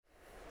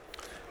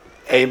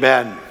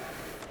Amen.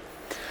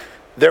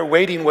 Their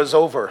waiting was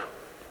over.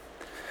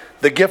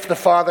 The gift the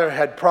Father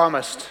had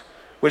promised,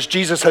 which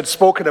Jesus had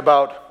spoken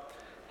about,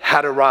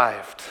 had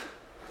arrived.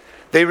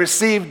 They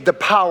received the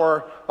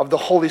power of the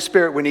Holy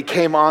Spirit when He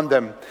came on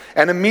them,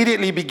 and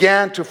immediately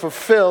began to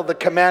fulfill the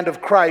command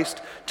of Christ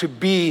to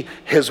be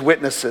His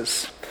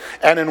witnesses.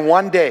 And in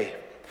one day,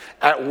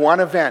 at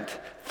one event,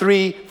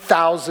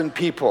 3,000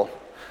 people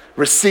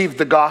received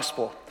the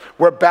gospel,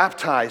 were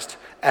baptized,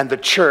 and the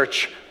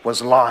church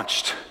was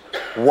launched.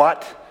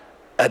 What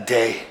a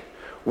day.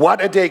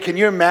 What a day. Can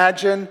you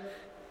imagine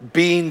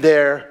being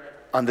there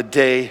on the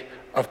day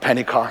of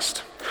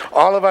Pentecost?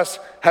 All of us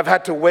have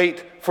had to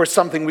wait for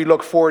something we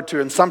look forward to,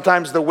 and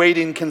sometimes the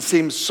waiting can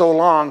seem so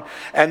long,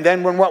 and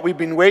then when what we've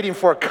been waiting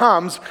for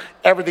comes,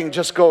 everything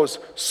just goes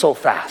so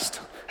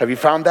fast. Have you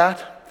found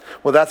that?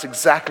 Well, that's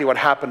exactly what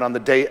happened on the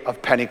day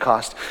of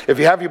Pentecost. If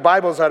you have your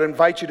Bibles, I'd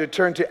invite you to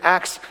turn to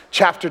Acts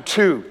chapter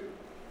 2.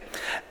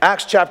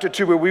 Acts chapter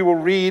 2, where we will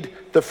read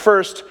the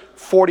first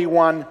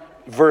 41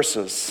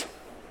 verses.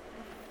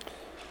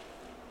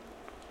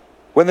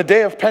 When the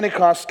day of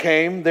Pentecost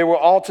came, they were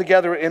all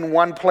together in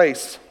one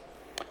place.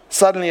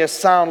 Suddenly a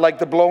sound like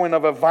the blowing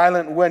of a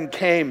violent wind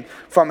came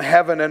from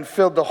heaven and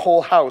filled the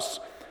whole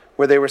house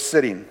where they were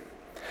sitting.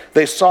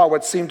 They saw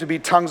what seemed to be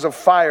tongues of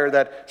fire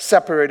that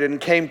separated and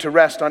came to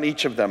rest on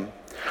each of them.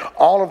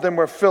 All of them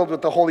were filled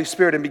with the Holy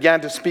Spirit and began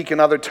to speak in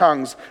other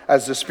tongues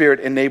as the Spirit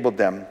enabled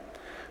them.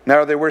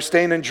 Now they were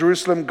staying in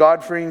Jerusalem,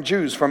 God-fearing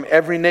Jews from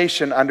every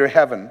nation under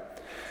heaven.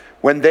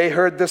 When they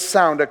heard this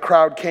sound, a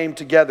crowd came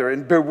together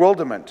in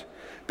bewilderment,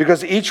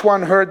 because each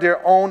one heard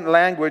their own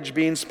language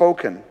being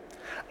spoken.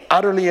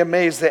 Utterly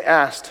amazed, they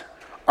asked,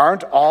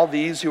 "Aren't all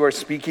these who are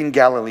speaking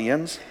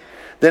Galileans?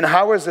 Then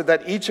how is it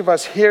that each of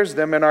us hears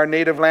them in our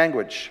native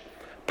language?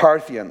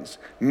 Parthians,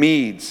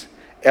 Medes,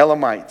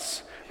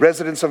 Elamites,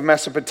 residents of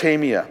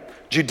Mesopotamia,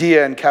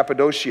 Judea and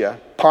Cappadocia,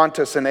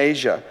 Pontus and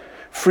Asia,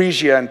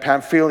 Phrygia and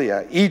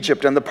Pamphylia,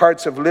 Egypt and the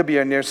parts of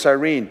Libya near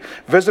Cyrene,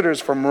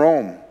 visitors from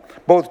Rome,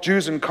 both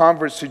Jews and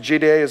converts to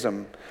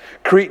Judaism,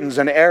 Cretans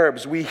and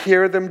Arabs, we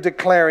hear them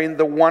declaring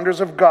the wonders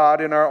of God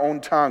in our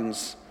own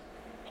tongues."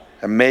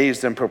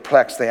 Amazed and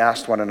perplexed, they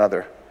asked one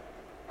another,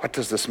 "What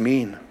does this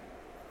mean?"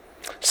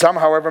 Some,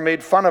 however,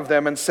 made fun of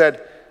them and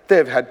said, "They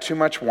have had too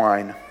much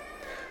wine."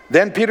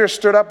 Then Peter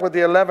stood up with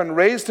the 11,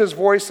 raised his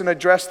voice and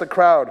addressed the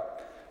crowd.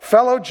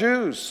 "Fellow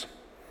Jews,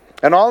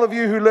 and all of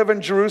you who live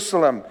in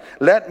Jerusalem,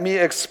 let me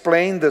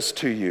explain this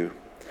to you.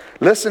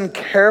 Listen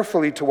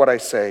carefully to what I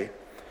say.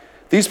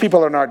 These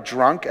people are not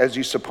drunk, as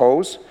you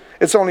suppose.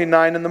 It's only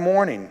 9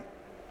 a.m.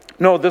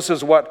 No, this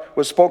is what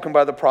was spoken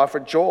by the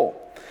prophet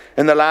Joel.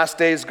 In the last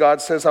days,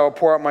 God says, I will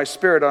pour out my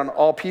Spirit on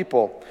all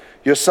people.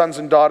 Your sons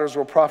and daughters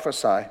will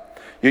prophesy.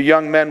 Your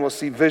young men will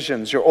see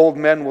visions. Your old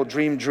men will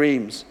dream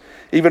dreams.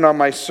 Even on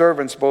my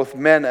servants, both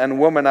men and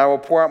women, I will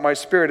pour out my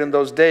Spirit in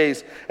those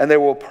days, and they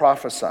will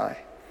prophesy.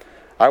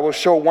 I will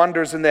show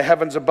wonders in the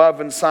heavens above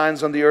and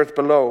signs on the earth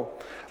below,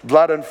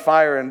 blood and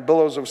fire and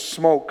billows of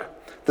smoke.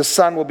 The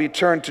sun will be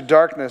turned to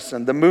darkness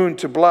and the moon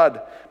to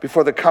blood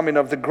before the coming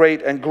of the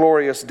great and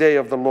glorious day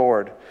of the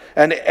Lord.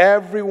 And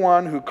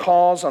everyone who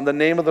calls on the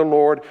name of the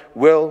Lord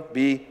will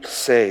be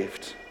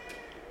saved."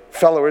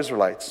 Fellow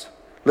Israelites,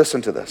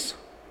 listen to this.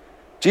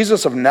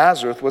 Jesus of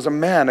Nazareth was a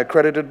man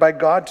accredited by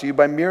God to you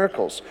by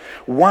miracles,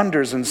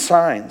 wonders and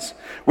signs,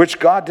 which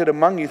God did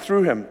among you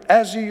through him,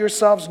 as you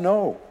yourselves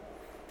know.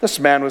 This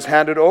man was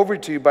handed over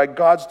to you by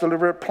God's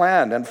deliberate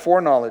plan and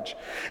foreknowledge,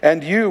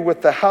 and you,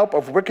 with the help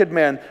of wicked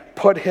men,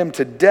 put him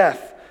to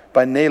death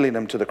by nailing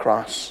him to the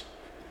cross.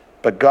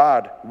 But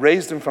God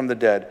raised him from the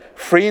dead,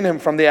 freeing him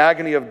from the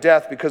agony of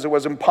death, because it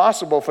was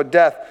impossible for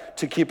death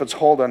to keep its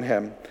hold on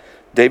him.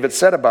 David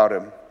said about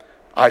him,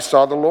 "I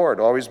saw the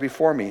Lord always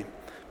before me.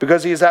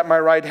 Because he is at my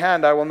right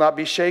hand, I will not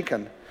be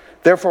shaken.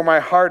 Therefore my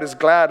heart is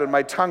glad and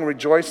my tongue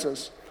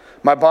rejoices.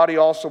 My body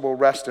also will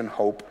rest in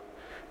hope.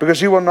 Because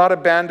you will not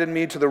abandon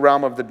me to the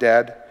realm of the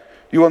dead.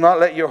 You will not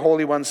let your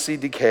Holy One see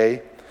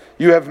decay.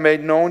 You have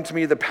made known to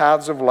me the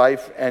paths of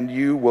life, and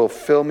you will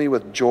fill me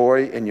with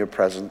joy in your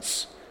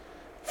presence."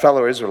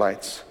 Fellow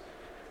Israelites,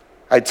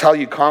 I tell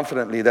you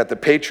confidently that the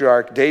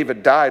patriarch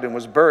David died and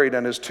was buried,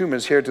 and his tomb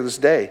is here to this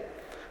day.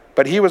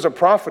 But he was a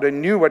prophet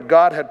and knew what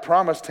God had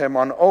promised him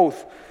on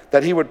oath,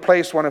 that he would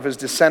place one of his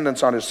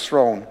descendants on his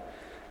throne.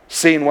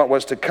 Seeing what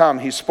was to come,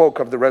 he spoke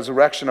of the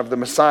resurrection of the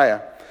Messiah,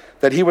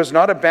 that he was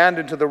not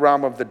abandoned to the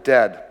realm of the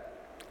dead,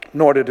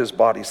 nor did his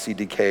body see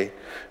decay.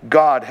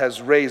 God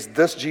has raised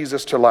this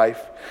Jesus to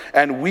life,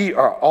 and we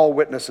are all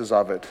witnesses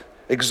of it.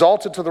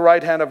 Exalted to the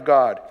right hand of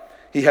God,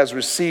 he has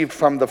received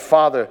from the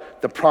Father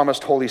the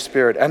promised Holy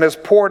Spirit, and has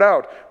poured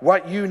out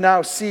what you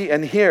now see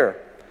and hear.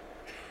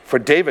 For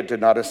David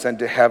did not ascend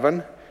to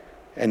heaven,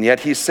 and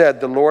yet he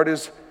said, "The Lord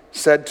has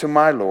said to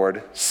my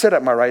Lord, sit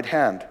at my right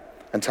hand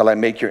until I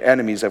make your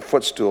enemies a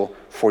footstool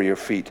for your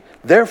feet."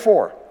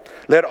 Therefore,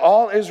 let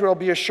all Israel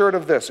be assured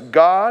of this: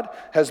 God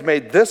has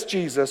made this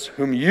Jesus,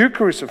 whom you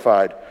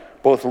crucified,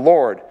 both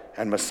Lord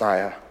and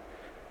Messiah.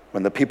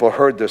 When the people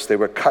heard this, they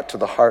were cut to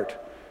the heart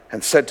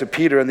and said to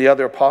Peter and the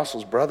other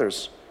apostles,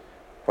 "Brothers,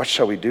 What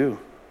shall we do?"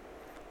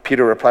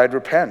 Peter replied,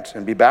 "Repent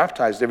and be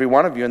baptized, every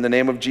one of you, in the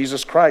name of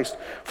Jesus Christ,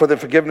 for the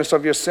forgiveness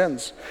of your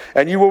sins.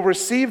 And you will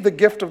receive the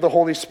gift of the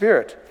Holy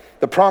Spirit.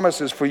 The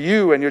promise is for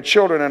you and your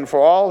children and for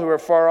all who are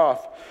far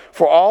off,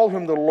 for all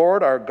whom the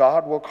Lord our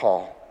God will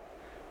call."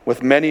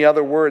 With many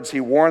other words, he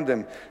warned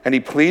them and he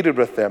pleaded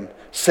with them,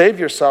 "Save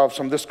yourselves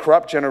from this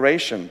corrupt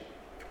generation."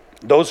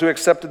 Those who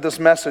accepted this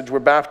message were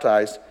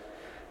baptized,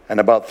 and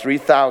about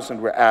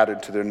 3,000 were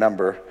added to their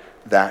number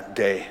that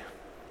day.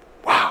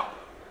 Wow.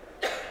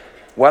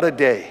 What a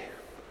day.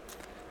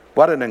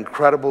 What an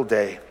incredible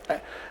day.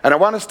 And I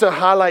want us to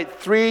highlight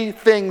three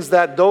things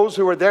that those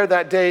who were there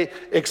that day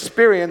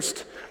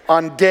experienced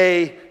on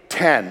day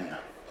 10.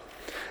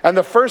 And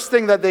the first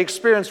thing that they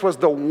experienced was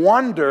the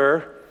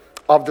wonder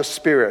of the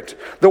Spirit,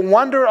 the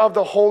wonder of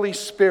the Holy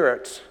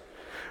Spirit.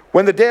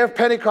 When the day of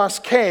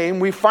Pentecost came,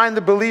 we find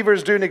the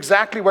believers doing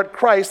exactly what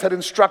Christ had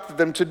instructed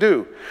them to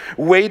do,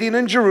 waiting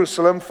in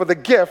Jerusalem for the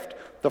gift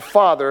the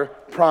Father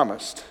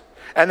promised.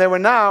 And they were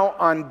now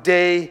on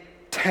day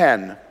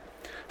 10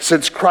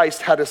 since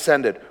Christ had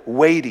ascended,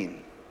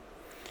 waiting.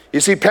 You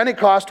see,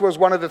 Pentecost was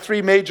one of the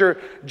three major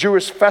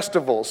Jewish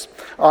festivals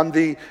on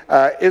the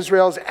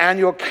Israel's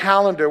annual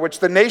calendar, which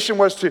the nation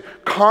was to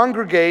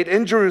congregate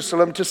in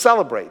Jerusalem to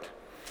celebrate.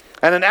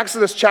 And in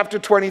Exodus chapter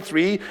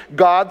 23,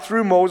 God,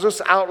 through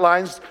Moses,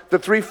 outlines the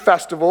three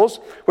festivals,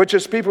 which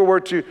his people were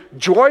to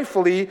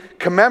joyfully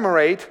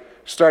commemorate,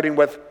 starting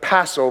with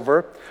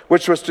Passover,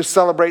 which was to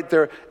celebrate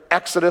their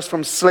exodus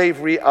from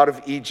slavery out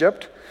of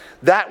Egypt.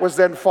 That was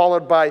then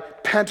followed by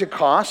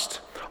Pentecost,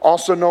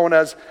 also known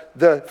as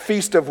the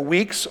Feast of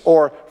Weeks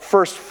or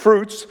First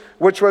Fruits,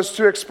 which was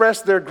to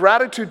express their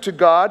gratitude to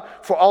God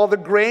for all the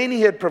grain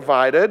he had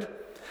provided.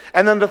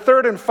 And then the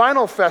third and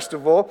final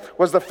festival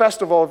was the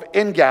Festival of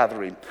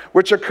Ingathering,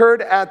 which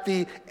occurred at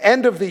the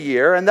end of the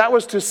year, and that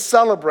was to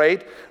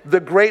celebrate the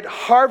great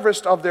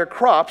harvest of their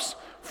crops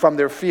from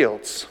their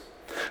fields.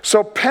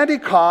 So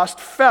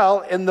Pentecost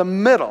fell in the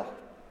middle,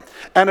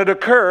 and it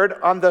occurred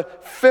on the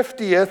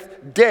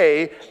 50th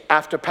day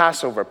after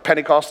Passover.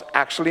 Pentecost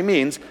actually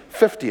means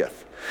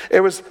 50th. It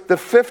was the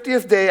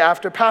 50th day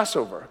after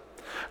Passover.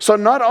 So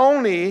not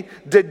only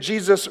did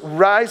Jesus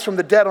rise from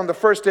the dead on the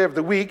first day of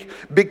the week,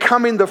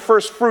 becoming the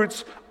first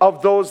fruits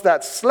of those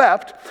that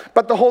slept,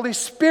 but the Holy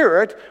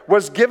Spirit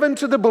was given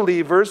to the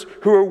believers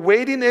who were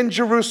waiting in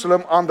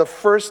Jerusalem on the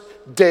first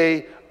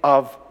day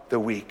of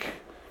the week.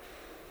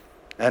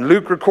 And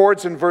Luke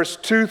records in verse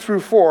 2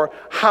 through 4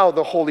 how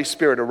the Holy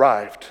Spirit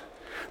arrived.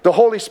 The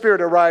Holy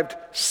Spirit arrived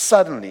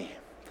suddenly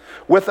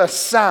with a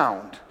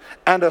sound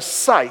and a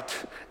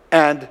sight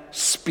and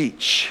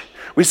speech.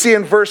 We see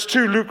in verse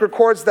 2, Luke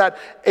records that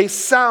a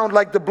sound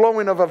like the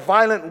blowing of a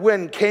violent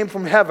wind came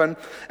from heaven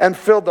and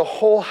filled the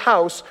whole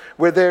house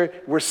where they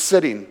were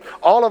sitting.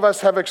 All of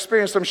us have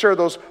experienced, I'm sure,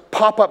 those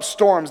pop-up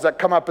storms that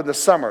come up in the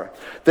summer.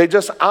 They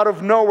just out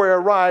of nowhere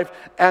arrive,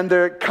 and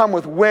they come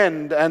with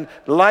wind and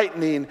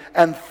lightning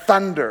and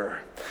thunder.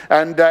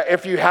 And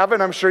if you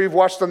haven't, I'm sure you've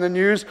watched on the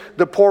news,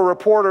 the poor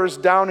reporters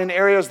down in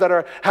areas that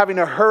are having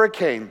a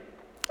hurricane.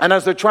 And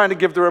as they're trying to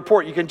give the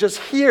report, you can just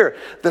hear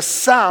the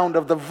sound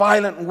of the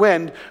violent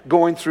wind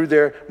going through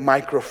their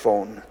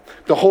microphone.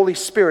 The Holy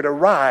Spirit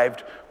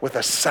arrived with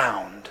a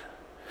sound.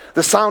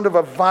 The sound of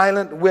a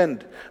violent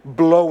wind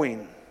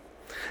blowing.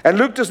 And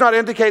Luke does not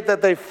indicate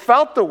that they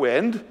felt the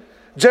wind,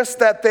 just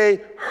that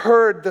they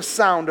heard the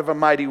sound of a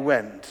mighty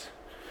wind.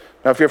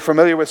 Now, if you're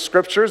familiar with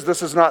scriptures,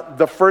 this is not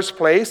the first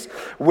place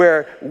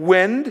where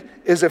wind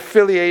is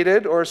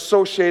affiliated or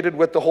associated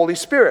with the Holy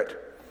Spirit.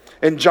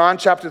 In John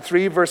chapter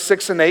 3, verse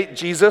 6 and 8,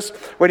 Jesus,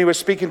 when he was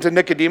speaking to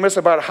Nicodemus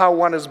about how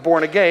one is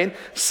born again,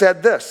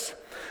 said this: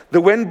 "The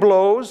wind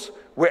blows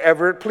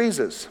wherever it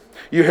pleases.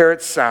 You hear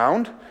its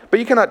sound, but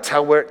you cannot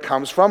tell where it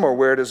comes from or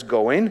where it is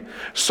going.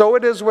 So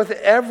it is with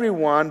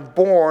everyone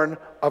born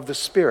of the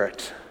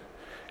Spirit."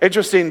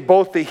 Interesting,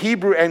 both the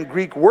Hebrew and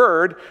Greek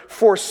word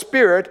for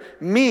spirit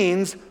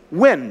means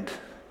wind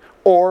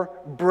or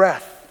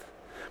breath.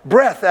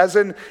 Breath, as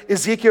in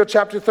Ezekiel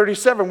chapter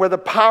 37, where the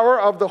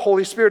power of the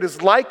Holy Spirit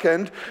is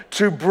likened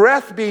to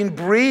breath being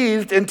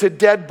breathed into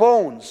dead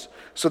bones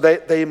so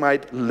that they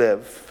might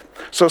live.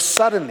 So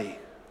suddenly,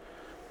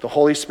 the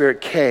Holy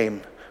Spirit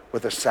came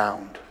with a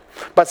sound.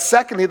 But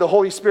secondly, the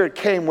Holy Spirit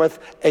came with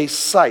a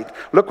sight.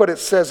 Look what it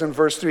says in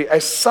verse 3,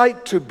 a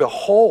sight to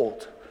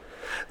behold.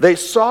 They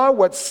saw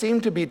what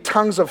seemed to be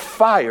tongues of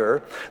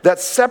fire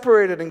that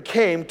separated and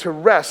came to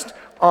rest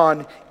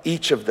on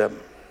each of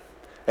them.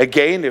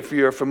 Again, if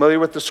you're familiar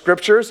with the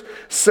scriptures,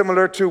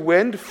 similar to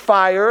wind,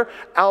 fire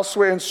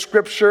elsewhere in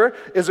scripture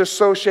is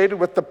associated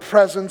with the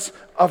presence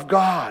of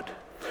God.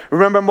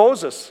 Remember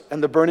Moses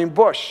and the burning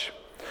bush.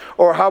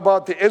 Or how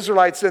about the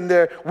Israelites in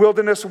their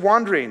wilderness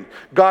wandering?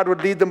 God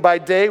would lead them by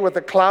day with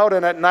a cloud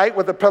and at night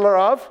with a pillar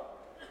of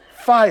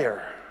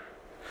fire.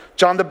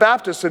 John the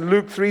Baptist in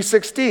Luke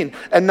 3:16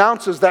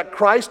 announces that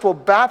Christ will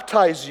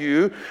baptize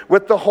you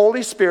with the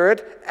Holy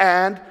Spirit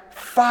and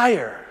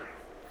fire.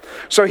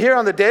 So here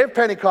on the day of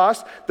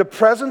Pentecost, the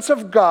presence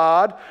of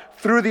God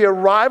through the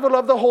arrival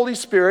of the Holy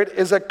Spirit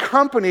is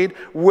accompanied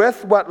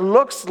with what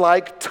looks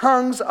like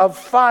tongues of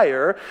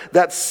fire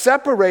that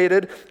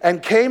separated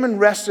and came and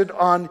rested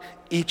on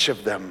each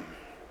of them.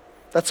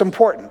 That's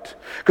important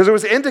because it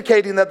was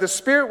indicating that the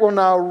Spirit will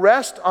now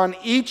rest on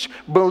each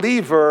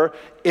believer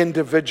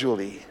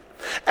individually.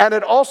 And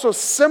it also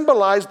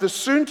symbolized the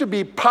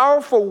soon-to-be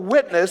powerful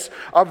witness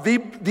of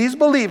these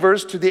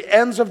believers to the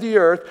ends of the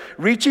earth,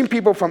 reaching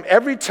people from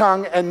every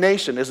tongue and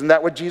nation. Isn't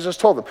that what Jesus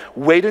told them?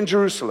 Wait in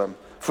Jerusalem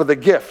for the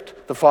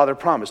gift the Father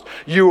promised.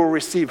 You will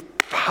receive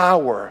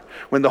power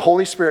when the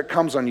Holy Spirit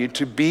comes on you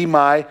to be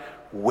my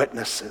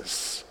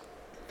witnesses.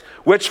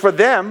 Which for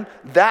them,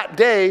 that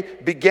day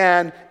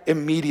began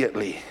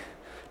immediately.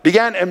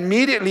 Began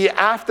immediately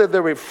after they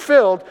were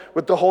filled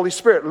with the Holy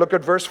Spirit. Look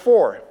at verse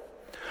 4.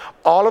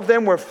 All of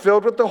them were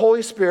filled with the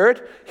Holy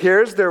Spirit.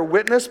 Here's their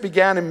witness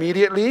began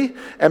immediately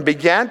and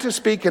began to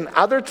speak in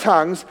other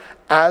tongues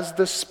as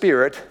the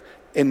Spirit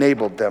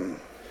enabled them.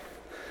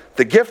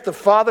 The gift the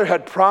Father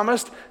had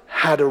promised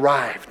had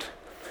arrived.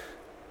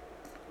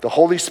 The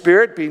Holy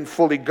Spirit, being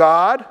fully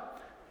God,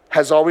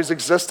 has always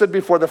existed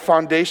before the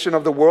foundation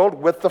of the world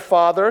with the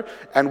Father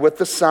and with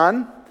the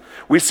Son.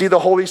 We see the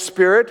Holy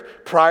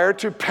Spirit prior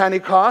to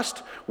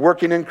Pentecost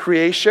working in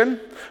creation,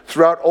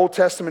 throughout Old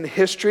Testament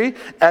history,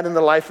 and in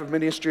the life and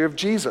ministry of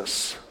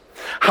Jesus.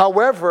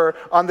 However,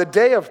 on the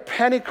day of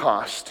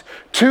Pentecost,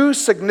 two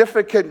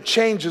significant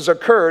changes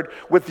occurred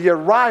with the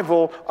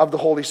arrival of the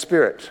Holy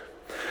Spirit.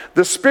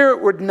 The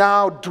Spirit would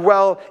now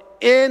dwell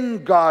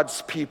in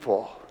God's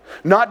people,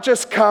 not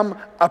just come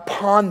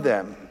upon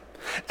them.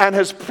 And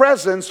his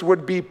presence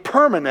would be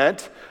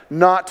permanent,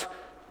 not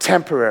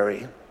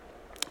temporary.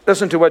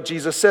 Listen to what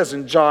Jesus says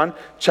in John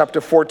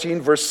chapter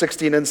 14, verse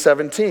 16 and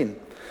 17.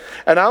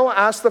 And I will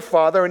ask the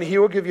Father, and he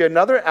will give you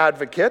another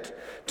advocate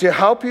to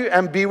help you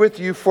and be with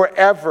you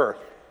forever,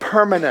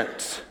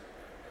 permanent.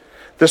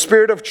 The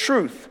Spirit of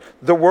truth.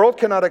 The world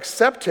cannot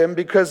accept him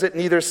because it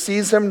neither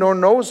sees him nor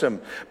knows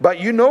him. But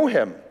you know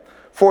him,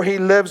 for he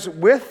lives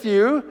with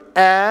you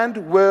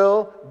and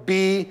will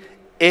be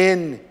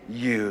in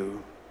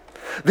you.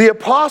 The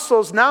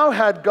apostles now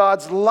had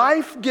God's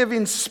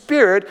life-giving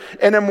Spirit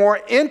in a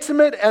more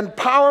intimate and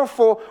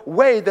powerful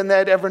way than they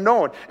had ever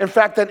known. In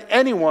fact, than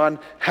anyone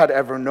had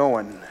ever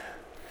known.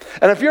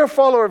 And if you're a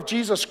follower of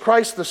Jesus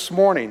Christ this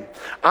morning,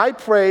 I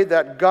pray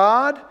that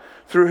God,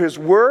 through his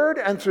word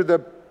and through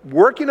the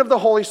working of the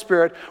Holy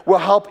Spirit, will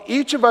help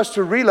each of us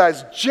to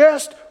realize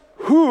just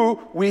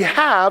who we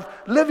have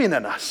living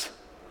in us.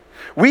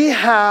 We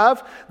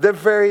have the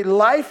very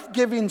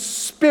life-giving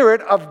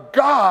Spirit of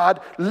God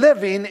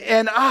living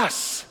in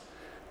us.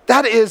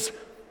 That is,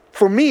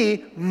 for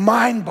me,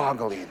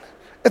 mind-boggling.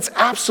 It's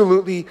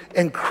absolutely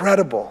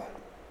incredible.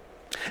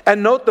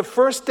 And note the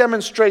first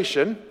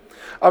demonstration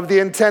of the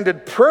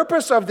intended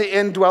purpose of the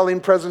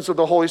indwelling presence of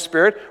the Holy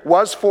Spirit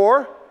was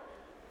for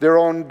their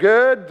own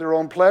good, their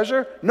own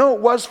pleasure. No, it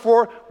was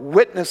for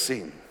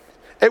witnessing.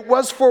 It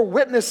was for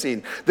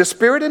witnessing. The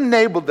Spirit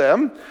enabled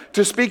them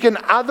to speak in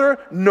other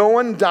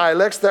known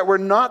dialects that were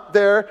not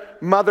their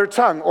mother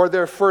tongue or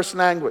their first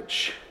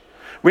language.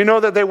 We know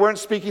that they weren't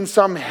speaking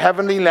some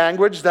heavenly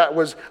language that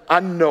was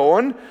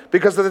unknown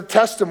because of the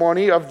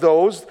testimony of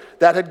those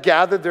that had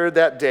gathered there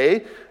that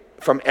day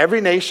from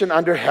every nation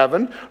under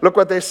heaven. Look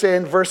what they say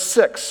in verse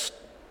 6.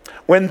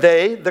 When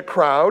they, the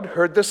crowd,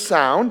 heard the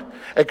sound,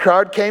 a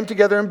crowd came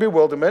together in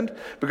bewilderment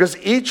because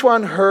each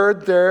one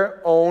heard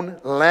their own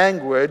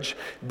language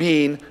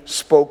being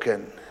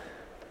spoken.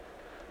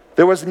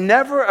 There was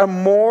never a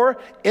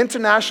more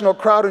international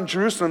crowd in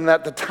Jerusalem than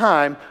at the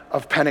time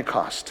of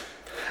Pentecost.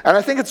 And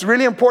I think it's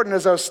really important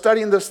as I was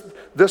studying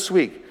this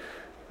week.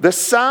 The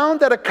sound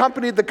that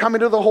accompanied the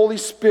coming of the Holy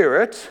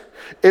Spirit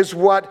is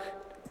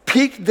what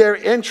piqued their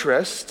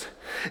interest.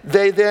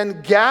 They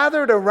then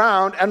gathered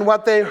around, and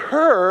what they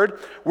heard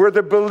were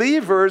the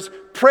believers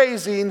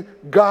praising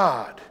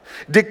God,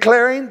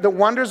 declaring the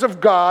wonders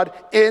of God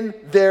in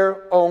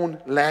their own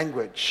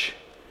language.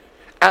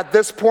 At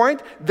this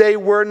point, they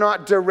were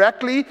not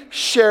directly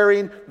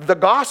sharing the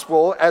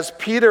gospel, as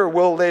Peter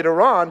will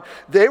later on.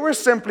 They were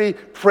simply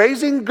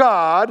praising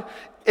God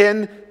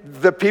in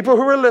the people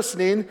who were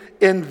listening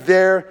in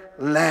their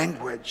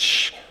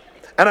language.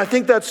 And I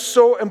think that's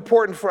so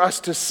important for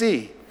us to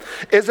see.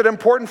 Is it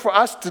important for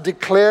us to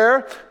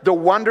declare the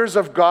wonders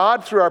of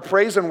God through our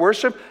praise and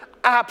worship?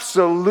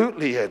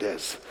 Absolutely it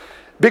is.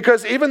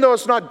 Because even though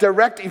it's not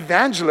direct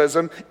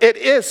evangelism, it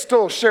is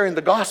still sharing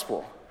the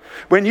gospel.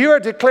 When you are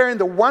declaring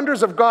the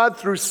wonders of God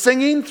through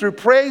singing, through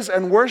praise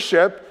and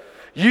worship,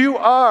 you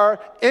are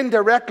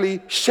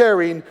indirectly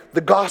sharing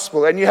the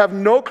gospel. And you have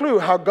no clue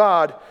how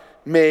God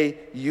may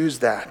use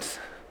that.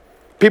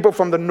 People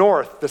from the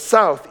north, the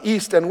south,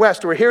 east, and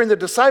west were hearing the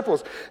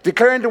disciples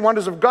declaring the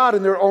wonders of God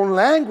in their own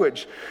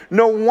language.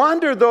 No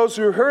wonder those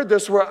who heard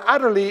this were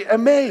utterly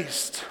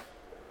amazed.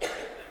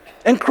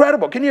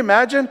 Incredible. Can you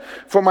imagine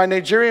for my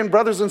Nigerian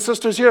brothers and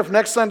sisters here if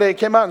next Sunday I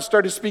came out and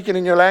started speaking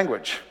in your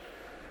language?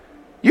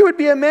 You would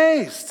be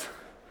amazed.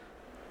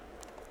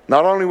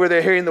 Not only were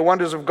they hearing the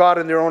wonders of God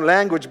in their own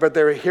language, but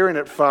they were hearing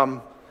it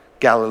from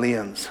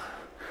Galileans.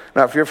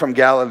 Now, if you're from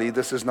Galilee,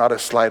 this is not a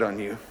slight on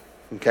you,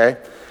 okay?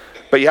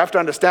 But you have to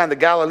understand the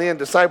Galilean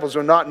disciples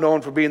were not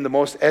known for being the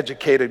most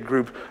educated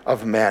group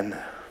of men.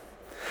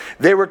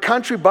 They were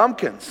country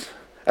bumpkins,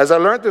 as I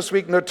learned this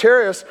week,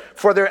 notorious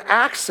for their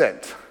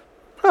accent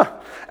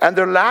and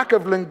their lack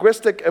of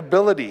linguistic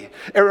ability.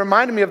 It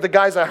reminded me of the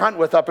guys I hunt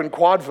with up in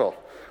Quadville,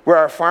 where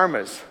our farm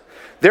is.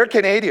 They're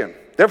Canadian.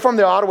 They're from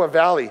the Ottawa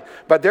Valley,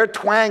 but their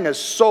twang is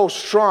so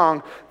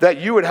strong that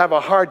you would have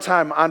a hard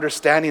time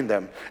understanding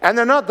them. And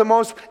they're not the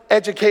most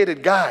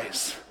educated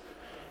guys.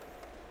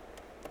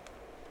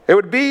 It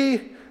would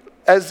be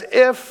as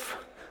if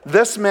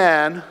this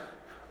man,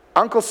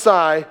 Uncle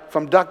Si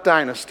from Duck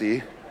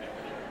Dynasty,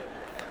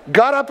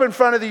 got up in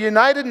front of the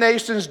United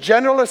Nations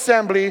General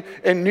Assembly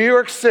in New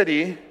York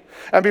City,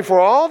 and before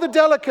all the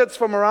delegates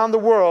from around the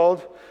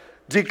world,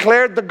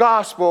 declared the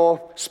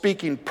gospel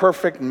speaking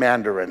perfect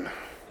Mandarin.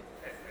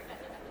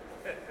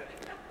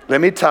 Let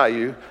me tell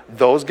you,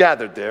 those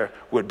gathered there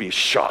would be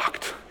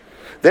shocked.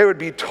 They would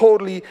be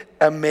totally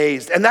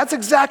amazed. And that's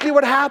exactly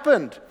what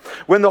happened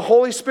when the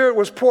Holy Spirit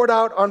was poured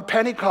out on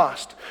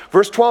Pentecost.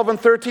 Verse 12 and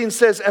 13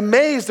 says,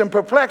 amazed and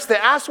perplexed, they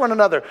asked one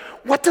another,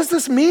 what does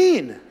this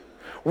mean?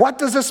 What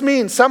does this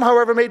mean? Some,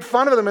 however, made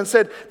fun of them and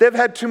said they've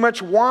had too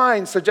much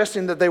wine,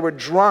 suggesting that they were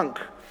drunk,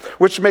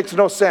 which makes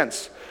no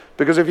sense.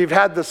 Because if you've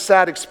had the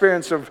sad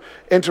experience of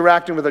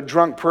interacting with a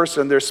drunk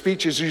person, their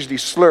speech is usually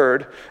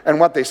slurred, and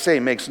what they say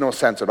makes no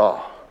sense at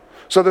all.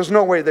 So there's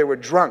no way they were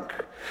drunk.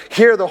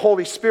 Here, the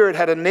Holy Spirit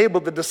had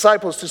enabled the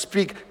disciples to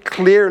speak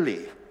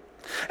clearly.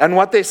 And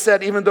what they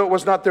said, even though it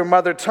was not their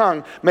mother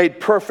tongue, made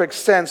perfect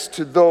sense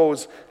to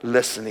those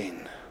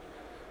listening.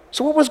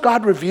 So what was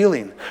God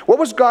revealing? What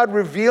was God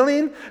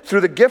revealing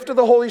through the gift of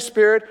the Holy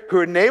Spirit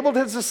who enabled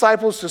his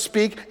disciples to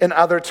speak in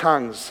other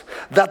tongues?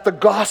 That the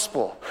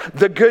gospel,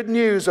 the good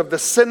news of the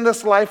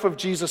sinless life of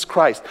Jesus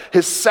Christ,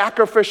 his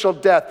sacrificial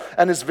death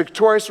and his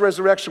victorious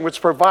resurrection,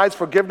 which provides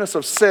forgiveness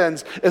of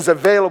sins, is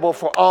available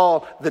for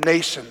all the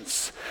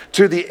nations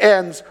to the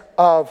ends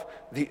of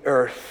the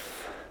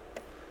earth.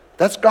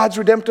 That's God's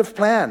redemptive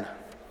plan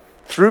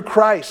through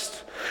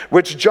Christ,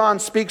 which John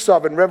speaks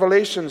of in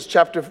Revelation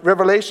chapter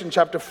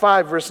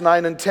 5, verse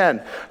 9 and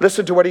 10.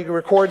 Listen to what he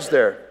records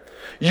there.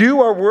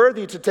 You are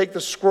worthy to take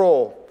the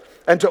scroll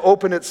and to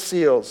open its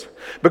seals,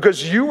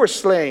 because you were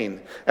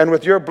slain, and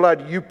with your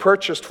blood you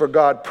purchased for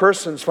God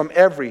persons from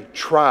every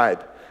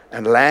tribe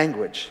and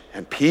language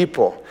and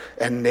people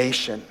and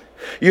nation.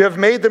 You have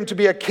made them to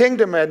be a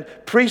kingdom and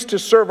priests to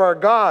serve our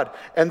God,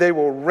 and they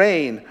will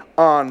reign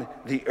on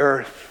the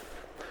earth.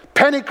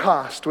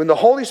 Pentecost, when the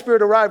Holy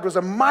Spirit arrived, was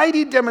a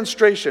mighty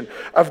demonstration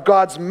of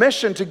God's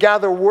mission to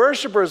gather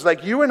worshipers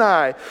like you and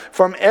I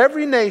from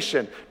every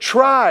nation,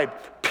 tribe,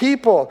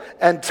 people,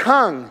 and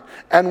tongue,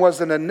 and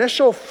was an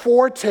initial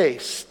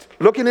foretaste,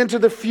 looking into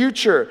the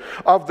future,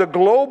 of the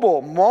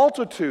global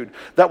multitude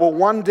that will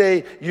one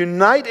day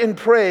unite in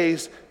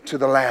praise to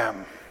the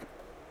Lamb.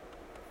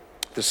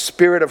 The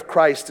Spirit of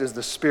Christ is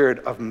the spirit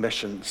of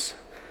missions,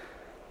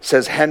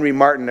 says Henry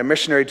Martin, a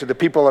missionary to the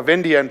people of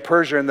India and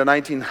Persia in the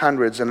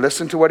 1900s. And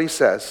listen to what he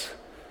says.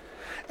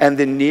 And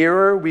the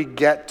nearer we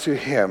get to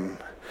him,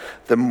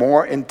 the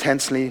more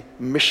intensely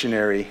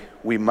missionary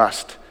we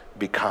must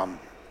become.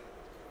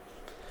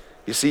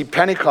 You see,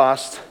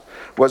 Pentecost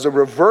was a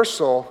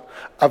reversal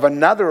of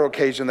another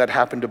occasion that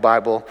happened to the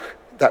Bible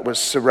that was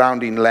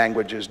surrounding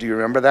languages. Do you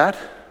remember that?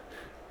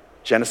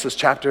 Genesis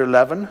chapter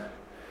 11,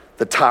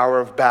 the Tower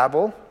of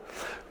Babel.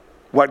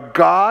 What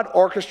God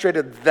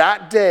orchestrated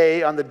that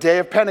day, on the day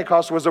of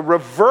Pentecost, was a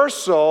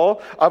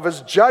reversal of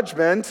his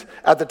judgment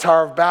at the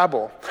Tower of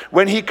Babel.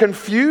 When he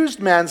confused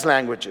man's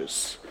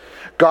languages,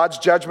 God's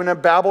judgment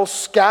at Babel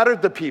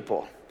scattered the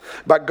people.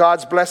 But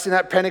God's blessing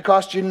at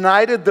Pentecost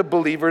united the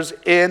believers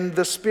in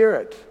the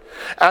Spirit.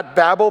 At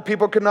Babel,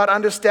 people could not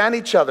understand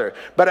each other.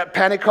 But at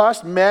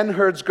Pentecost, men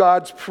heard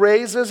God's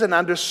praises and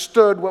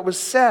understood what was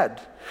said.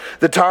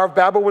 The Tower of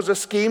Babel was a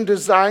scheme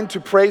designed to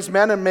praise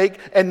men and make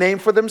a name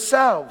for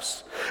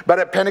themselves. But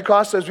at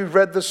Pentecost, as we've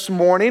read this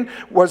morning,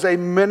 was a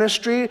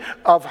ministry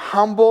of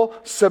humble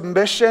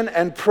submission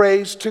and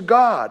praise to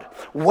God.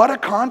 What a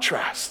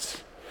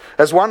contrast.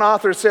 As one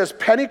author says,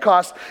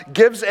 Pentecost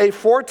gives a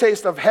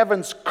foretaste of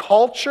heaven's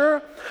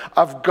culture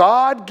of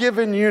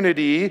God-given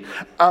unity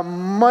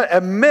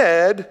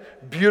amid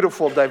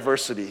beautiful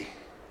diversity.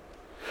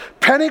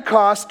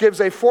 Pentecost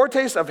gives a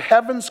foretaste of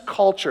heaven's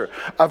culture,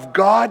 of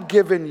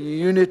God-given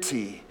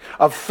unity,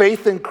 of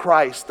faith in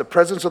Christ, the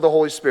presence of the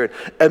Holy Spirit,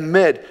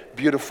 amid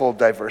beautiful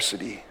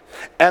diversity.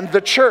 And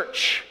the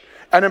church,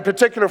 and in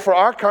particular for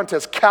our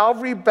context,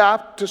 Calvary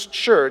Baptist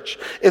Church,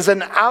 is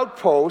an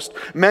outpost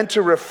meant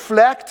to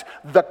reflect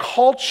the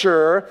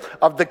culture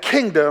of the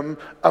kingdom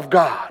of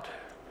God.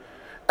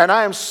 And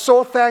I am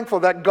so thankful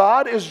that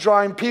God is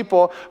drawing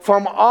people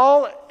from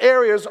all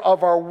areas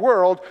of our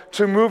world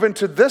to move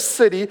into this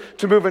city,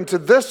 to move into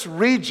this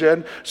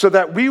region, so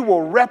that we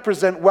will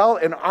represent well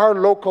in our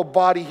local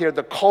body here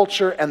the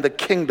culture and the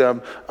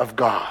kingdom of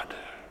God.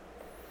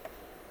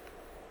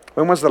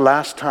 When was the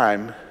last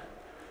time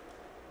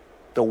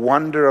the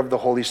wonder of the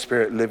Holy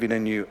Spirit living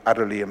in you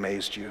utterly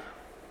amazed you?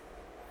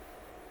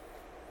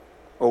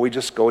 Or we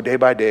just go day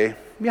by day,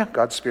 yeah,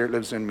 God's Spirit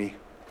lives in me.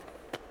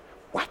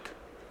 What?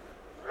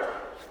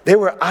 They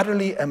were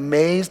utterly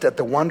amazed at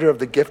the wonder of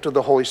the gift of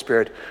the Holy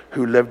Spirit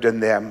who lived in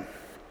them.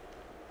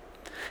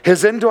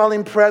 His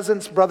indwelling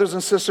presence, brothers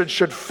and sisters,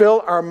 should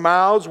fill our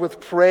mouths with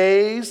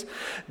praise,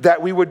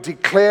 that we would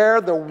declare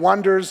the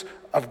wonders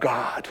of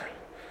God.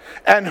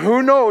 And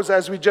who knows,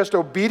 as we just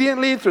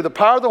obediently, through the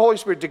power of the Holy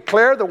Spirit,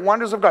 declare the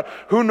wonders of God,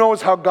 who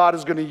knows how God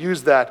is going to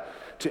use that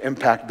to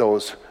impact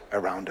those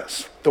around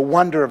us. The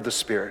wonder of the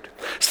Spirit.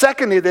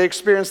 Secondly, they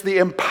experienced the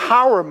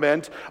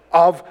empowerment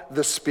of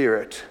the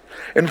Spirit.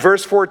 In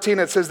verse 14,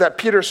 it says that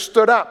Peter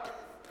stood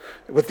up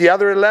with the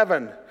other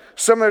 11,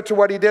 similar to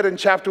what he did in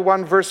chapter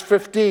 1, verse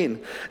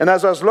 15. And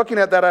as I was looking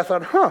at that, I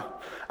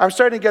thought, I'm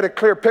starting to get a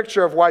clear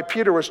picture of why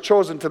Peter was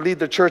chosen to lead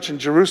the church in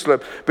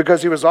Jerusalem,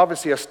 because he was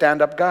obviously a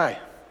stand-up guy.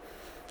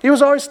 He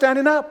was always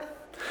standing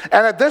up.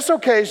 And at this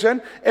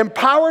occasion,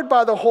 empowered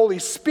by the Holy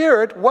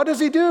Spirit, what does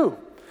he do?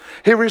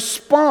 He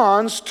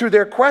responds to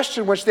their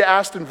question, which they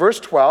asked in verse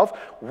 12,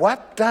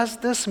 what does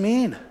this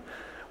mean?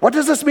 What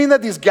does this mean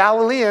that these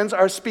Galileans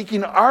are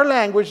speaking our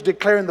language,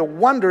 declaring the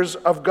wonders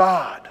of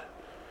God?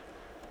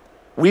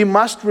 We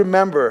must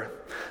remember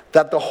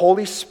that the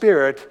Holy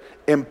Spirit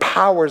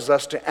empowers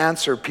us to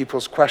answer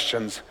people's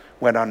questions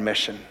when on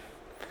mission.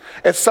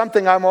 It's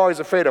something I'm always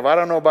afraid of. I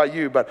don't know about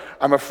you, but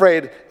I'm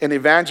afraid in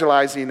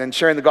evangelizing and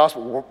sharing the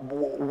gospel.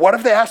 What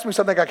if they ask me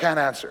something I can't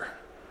answer?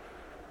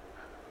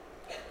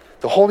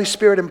 The Holy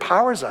Spirit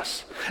empowers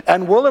us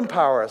and will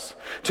empower us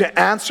to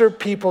answer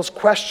people's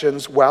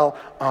questions while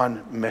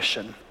on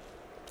mission.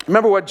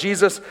 Remember what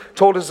Jesus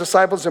told his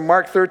disciples in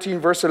Mark 13,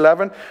 verse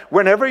 11?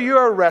 Whenever you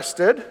are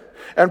arrested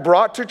and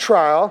brought to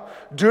trial,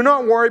 do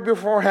not worry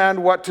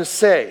beforehand what to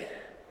say.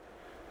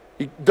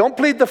 Don't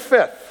plead the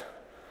fifth.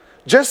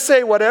 Just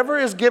say whatever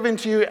is given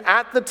to you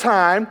at the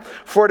time,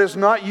 for it is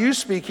not you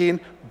speaking,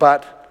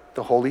 but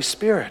the Holy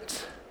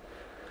Spirit.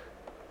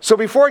 So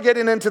before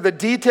getting into the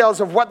details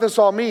of what this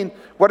all means,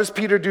 what does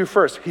Peter do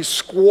first? He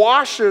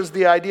squashes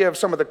the idea of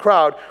some of the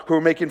crowd who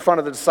were making fun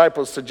of the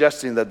disciples,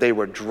 suggesting that they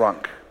were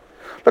drunk.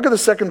 Look at the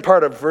second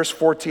part of verse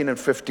 14 and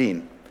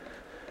 15.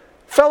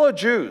 Fellow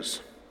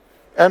Jews,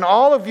 and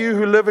all of you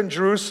who live in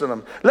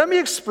Jerusalem, let me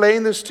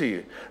explain this to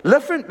you.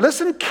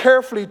 Listen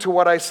carefully to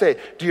what I say.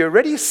 Do you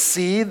already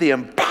see the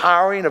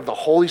empowering of the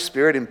Holy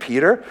Spirit in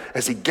Peter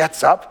as he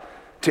gets up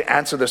to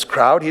answer this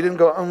crowd? He didn't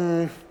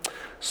go,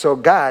 so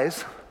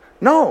guys...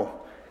 No,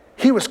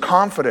 he was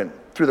confident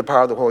through the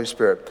power of the Holy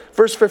Spirit.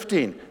 Verse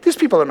 15, these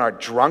people are not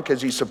drunk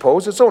as you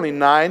suppose. It's only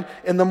 9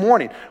 in the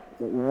morning.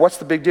 What's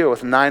the big deal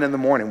with 9 in the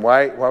morning?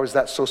 Why was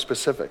that so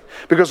specific?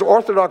 Because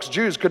Orthodox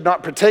Jews could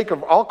not partake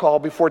of alcohol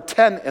before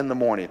 10 in the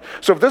morning.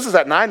 So if this is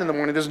at 9 in the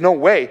morning, there's no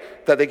way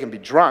that they can be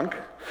drunk.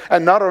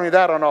 And not only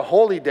that, on a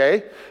holy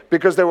day,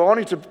 because they were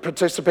only to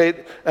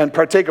participate and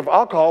partake of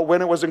alcohol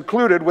when it was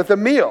included with a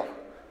meal.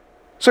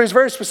 So he's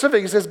very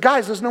specific. He says,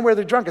 guys, there's nowhere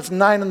they're drunk. It's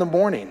 9 in the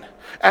morning.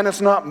 And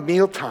it's not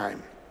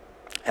mealtime.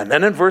 And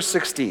then in verse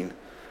 16,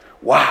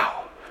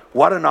 wow,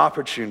 what an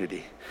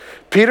opportunity.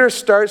 Peter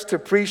starts to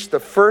preach the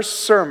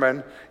first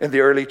sermon in the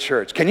early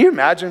church. Can you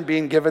imagine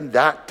being given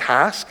that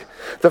task?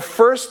 The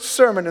first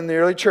sermon in the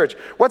early church.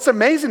 What's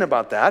amazing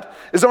about that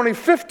is only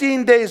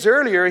 15 days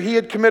earlier, he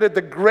had committed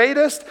the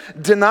greatest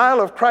denial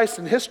of Christ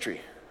in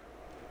history.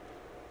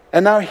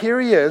 And now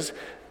here he is,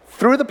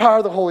 through the power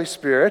of the Holy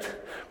Spirit,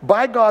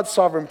 by God's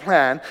sovereign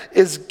plan,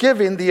 is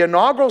giving the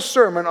inaugural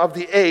sermon of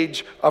the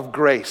age of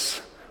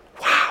grace.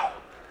 Wow,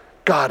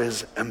 God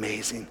is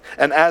amazing.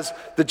 And as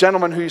the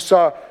gentleman who you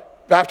saw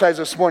baptized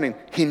this morning,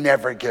 he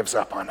never gives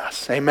up on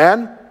us.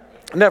 Amen?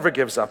 Never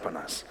gives up on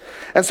us.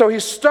 And so he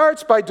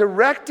starts by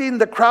directing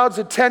the crowd's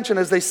attention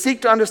as they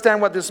seek to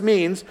understand what this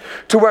means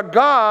to what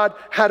God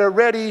had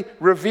already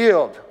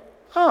revealed.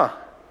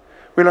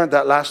 We learned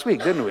that last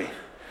week, didn't we?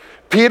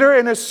 Peter,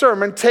 in his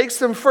sermon, takes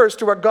them first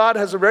to what God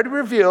has already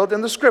revealed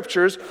in the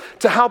scriptures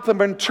to help them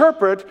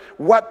interpret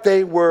what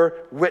they were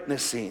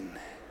witnessing.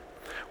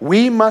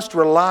 We must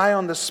rely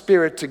on the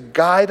Spirit to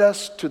guide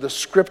us to the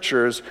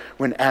scriptures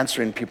when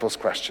answering people's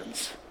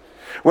questions.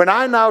 When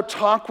I now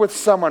talk with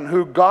someone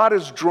who God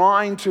is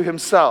drawing to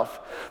himself,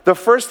 the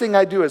first thing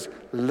I do is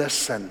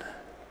listen.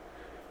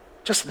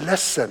 Just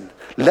listen.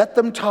 Let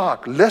them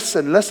talk.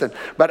 Listen.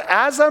 But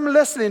as I'm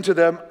listening to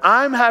them,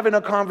 I'm having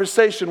a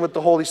conversation with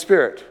the Holy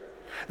Spirit.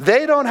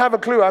 They don't have a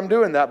clue I'm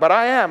doing that, but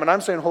I am. And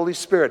I'm saying, Holy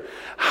Spirit,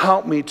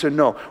 help me to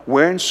know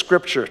where in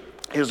Scripture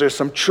is there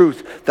some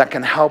truth that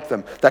can help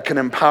them, that can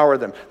empower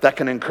them, that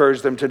can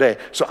encourage them today.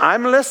 So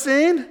I'm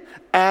listening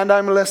and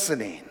I'm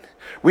listening.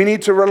 We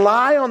need to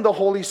rely on the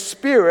Holy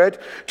Spirit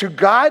to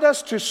guide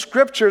us to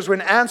Scriptures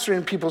when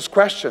answering people's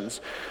questions.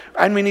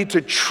 And we need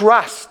to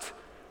trust.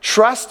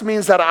 Trust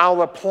means that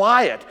I'll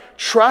apply it.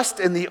 Trust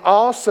in the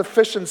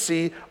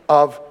all-sufficiency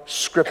of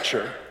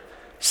Scripture.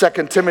 2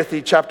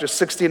 Timothy chapter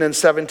 16 and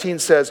 17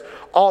 says,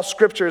 all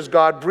scripture is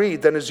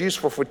God-breathed and is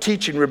useful for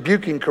teaching,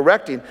 rebuking,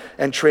 correcting,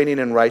 and training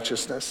in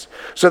righteousness,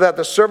 so that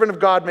the servant of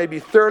God may be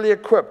thoroughly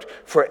equipped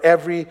for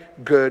every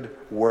good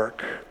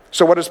work.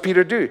 So what does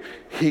Peter do?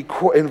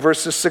 In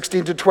verses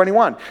 16 to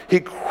 21, he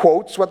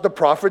quotes what the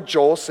prophet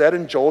Joel said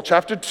in Joel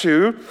chapter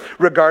 2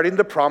 regarding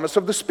the promise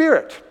of the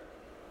Spirit.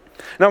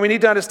 Now we need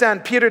to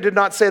understand, Peter did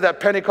not say that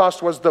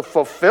Pentecost was the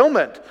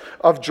fulfillment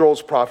of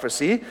Joel's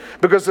prophecy,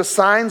 because the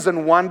signs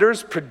and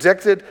wonders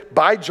predicted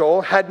by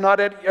Joel had not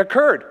yet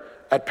occurred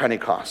at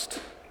Pentecost.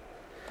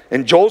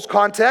 In Joel's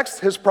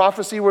context, his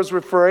prophecy was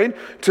referring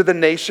to the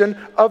nation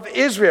of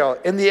Israel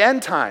in the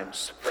end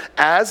times,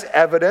 as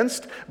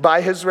evidenced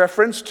by his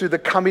reference to the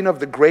coming of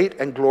the great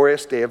and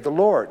glorious day of the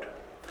Lord.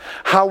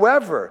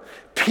 However,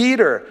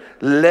 Peter,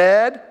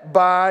 led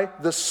by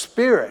the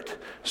Spirit,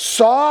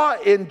 saw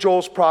in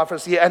Joel's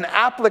prophecy an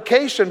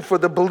application for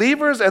the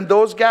believers and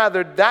those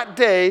gathered that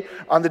day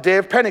on the day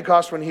of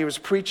Pentecost when he was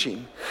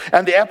preaching.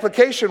 And the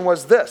application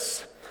was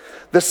this: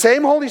 the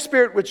same Holy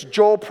Spirit which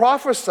Joel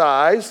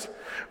prophesied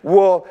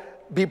will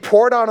be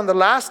poured out in the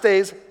last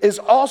days is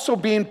also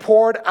being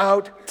poured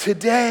out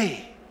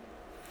today.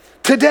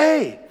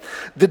 Today.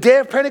 The day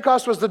of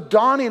Pentecost was the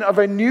dawning of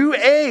a new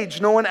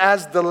age known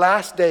as the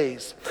last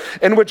days,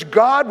 in which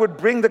God would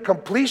bring the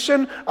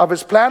completion of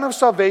his plan of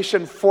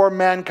salvation for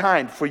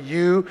mankind, for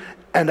you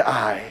and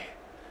I.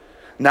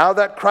 Now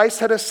that Christ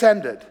had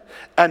ascended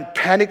and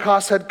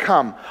Pentecost had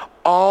come,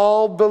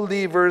 all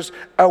believers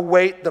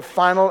await the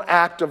final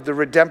act of the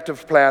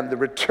redemptive plan, the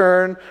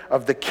return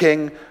of the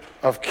King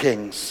of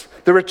Kings,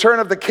 the return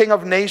of the King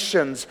of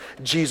Nations,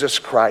 Jesus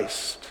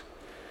Christ.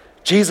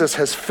 Jesus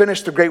has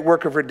finished the great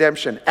work of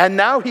redemption, and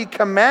now he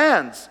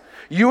commands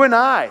you and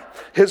I,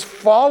 his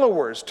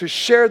followers, to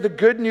share the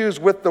good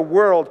news with the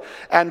world.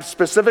 And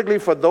specifically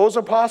for those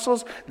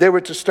apostles, they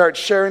were to start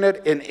sharing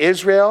it in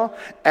Israel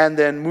and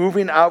then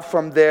moving out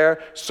from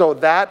there, so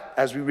that,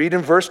 as we read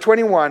in verse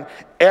 21,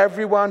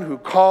 everyone who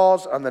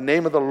calls on the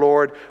name of the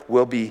Lord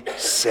will be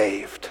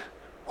saved.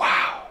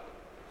 Wow.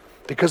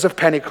 Because of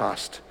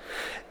Pentecost,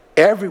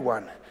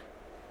 everyone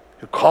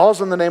who calls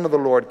on the name of the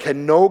Lord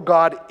can know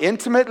God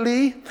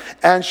intimately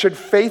and should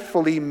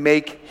faithfully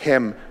make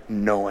him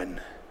known.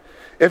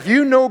 If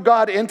you know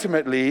God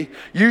intimately,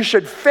 you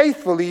should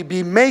faithfully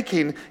be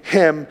making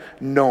him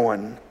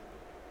known.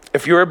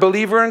 If you're a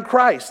believer in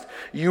Christ,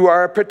 you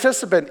are a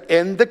participant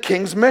in the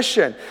King's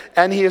mission,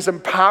 and he has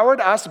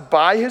empowered us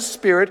by his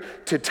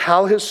Spirit to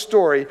tell his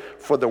story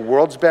for the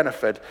world's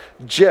benefit,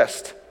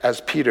 just as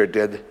Peter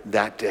did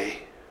that day.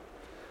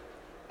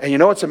 And you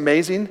know what's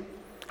amazing?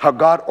 How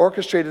God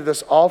orchestrated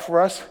this all for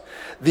us.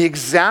 The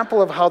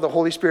example of how the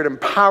Holy Spirit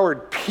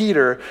empowered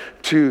Peter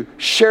to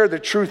share the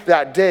truth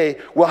that day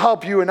will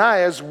help you and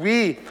I, as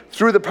we,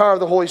 through the power of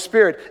the Holy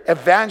Spirit,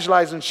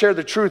 evangelize and share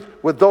the truth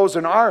with those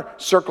in our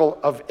circle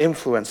of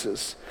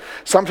influences.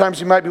 Sometimes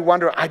you might be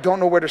wondering, I don't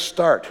know where to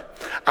start.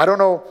 I don't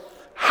know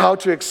how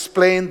to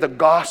explain the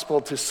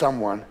gospel to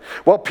someone.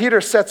 Well,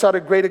 Peter sets out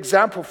a great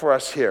example for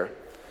us here.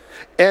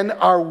 In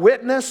our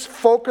witness,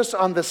 focus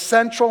on the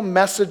central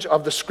message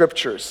of the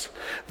Scriptures: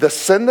 the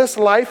sinless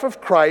life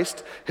of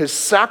Christ, his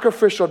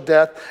sacrificial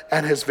death,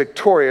 and his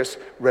victorious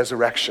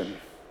resurrection.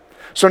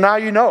 So now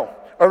you know.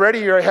 Already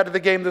you're ahead of the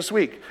game this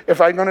week.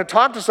 If I'm going to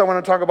talk to someone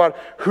and talk about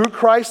who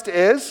Christ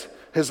is,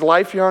 his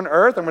life here on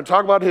earth, I'm going to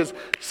talk about his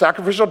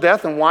sacrificial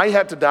death and why he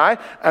had to die,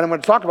 and I'm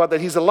going to talk about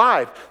that he's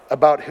alive,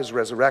 about his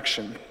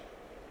resurrection.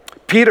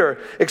 Peter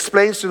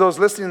explains to those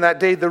listening that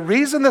day, the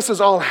reason this is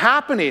all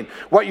happening,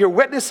 what you're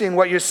witnessing,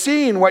 what you're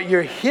seeing, what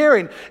you're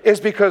hearing, is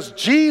because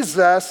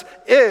Jesus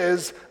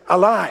is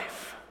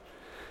alive.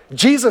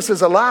 Jesus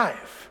is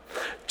alive.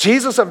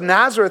 Jesus of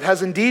Nazareth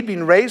has indeed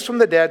been raised from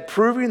the dead,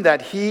 proving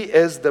that he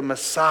is the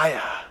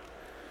Messiah.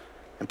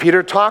 And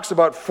Peter talks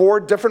about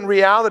 4 different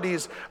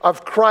realities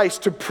of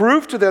Christ to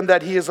prove to them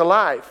that he is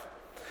alive.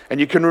 And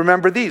you can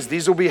remember these.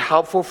 These will be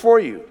helpful for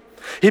you.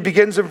 He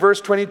begins in verse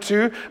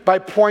 22 by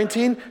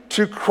pointing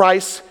to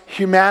Christ's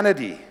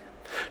humanity,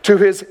 to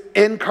his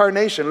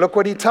incarnation. Look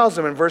what he tells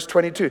them in verse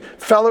 22.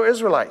 Fellow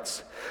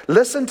Israelites,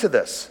 listen to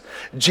this.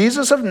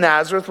 Jesus of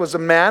Nazareth was a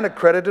man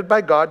accredited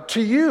by God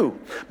to you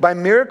by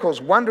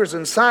miracles, wonders,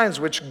 and signs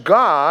which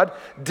God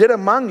did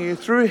among you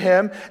through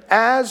him,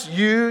 as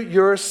you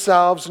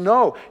yourselves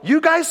know.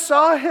 You guys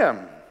saw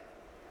him.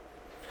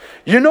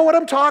 You know what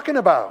I'm talking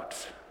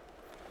about.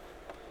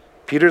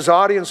 Peter's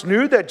audience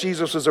knew that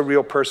Jesus was a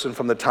real person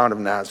from the town of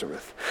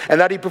Nazareth,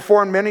 and that he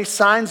performed many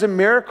signs and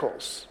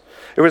miracles.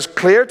 It was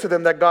clear to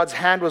them that God's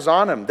hand was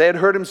on him. They had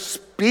heard him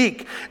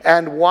speak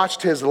and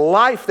watched his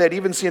life. They had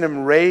even seen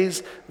him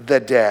raise the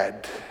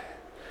dead.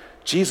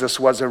 Jesus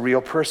was a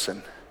real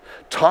person.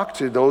 Talk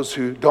to those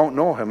who don't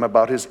know him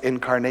about his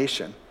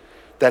incarnation,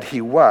 that he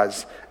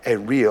was a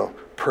real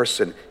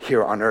person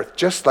here on earth,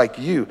 just like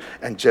you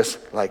and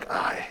just like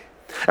I.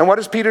 And what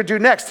does Peter do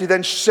next? He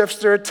then shifts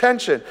their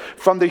attention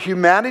from the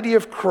humanity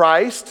of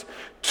Christ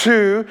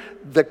to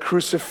the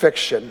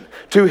crucifixion,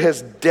 to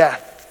his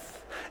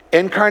death.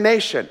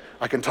 Incarnation.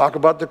 I can talk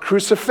about the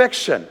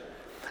crucifixion.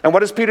 And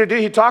what does Peter do?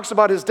 He talks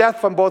about his death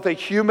from both a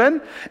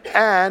human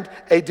and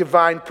a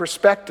divine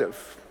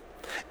perspective,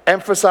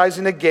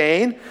 emphasizing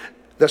again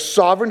the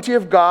sovereignty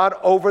of God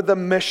over the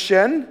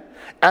mission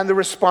and the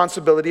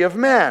responsibility of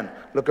man.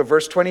 Look at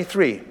verse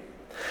 23.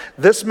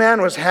 This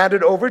man was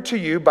handed over to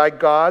you by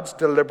God's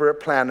deliberate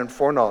plan and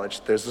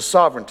foreknowledge. There's the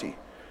sovereignty.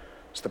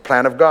 It's the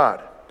plan of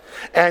God.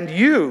 And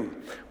you,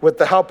 with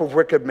the help of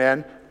wicked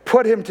men,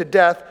 put him to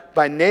death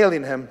by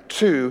nailing him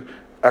to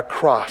a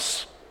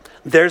cross.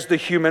 There's the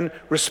human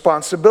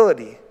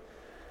responsibility.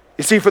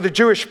 You see, for the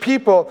Jewish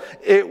people,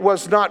 it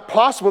was not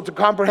possible to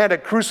comprehend a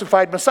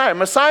crucified Messiah.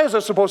 Messiahs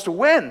are supposed to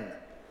win.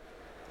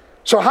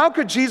 So how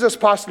could Jesus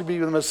possibly be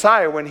the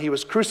Messiah when he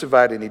was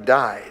crucified and he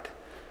died?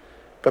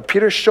 But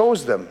Peter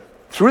shows them,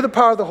 through the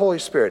power of the Holy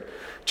Spirit,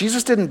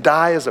 Jesus didn't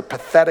die as a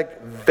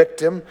pathetic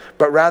victim,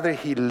 but rather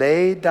he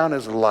laid down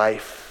his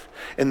life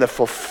in the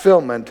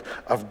fulfillment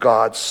of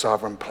God's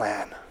sovereign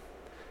plan.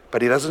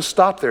 But he doesn't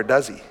stop there,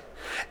 does he?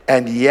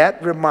 And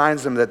yet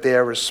reminds them that they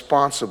are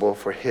responsible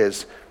for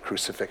his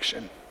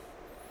crucifixion.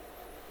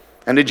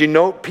 And did you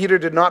note Peter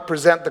did not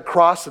present the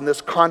cross in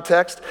this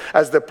context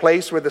as the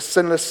place where the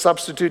sinless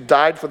substitute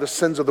died for the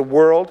sins of the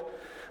world,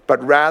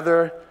 but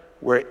rather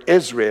where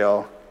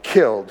Israel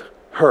killed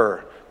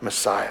her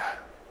Messiah.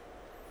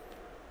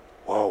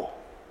 Whoa.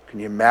 Can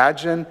you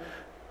imagine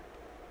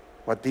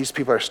what these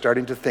people are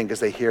starting to think as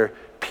they hear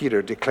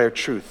Peter declare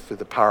truth through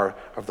the power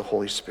of the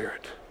Holy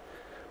Spirit?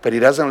 But he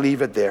doesn't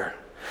leave it there.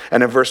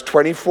 And in verse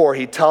 24,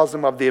 he tells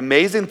them of the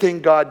amazing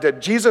thing God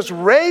did. Jesus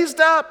raised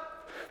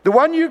up. The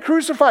one you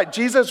crucified,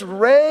 Jesus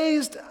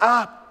raised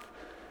up.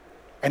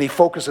 And he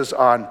focuses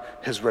on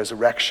his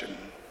resurrection.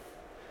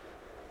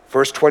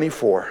 Verse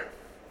 24.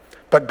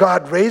 But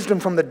God raised him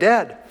from the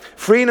dead,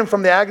 freeing him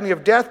from the agony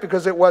of death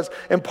because it was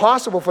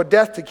impossible for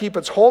death to keep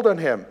its hold on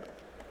him.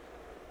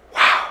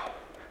 Wow.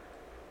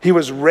 He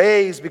was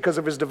raised because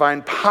of his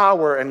divine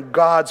power and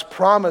God's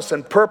promise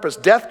and purpose.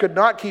 Death could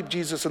not keep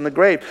Jesus in the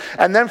grave.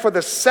 And then for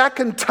the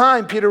second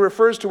time, Peter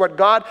refers to what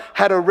God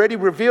had already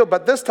revealed,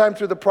 but this time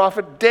through the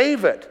prophet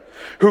David,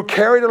 who,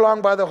 carried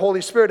along by the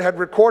Holy Spirit, had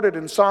recorded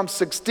in Psalm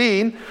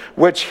 16,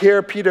 which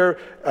here Peter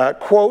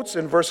quotes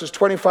in verses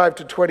 25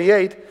 to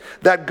 28,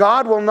 that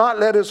God will not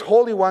let his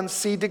Holy One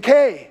see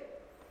decay.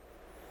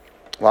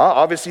 Well,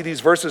 obviously these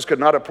verses could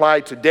not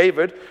apply to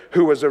David,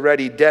 who was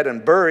already dead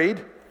and buried,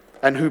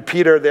 and who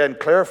Peter then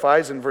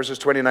clarifies in verses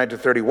 29 to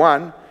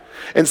 31.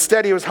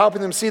 Instead, he was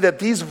helping them see that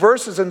these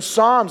verses in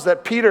Psalms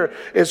that Peter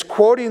is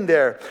quoting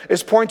there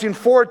is pointing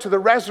forward to the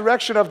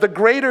resurrection of the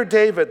greater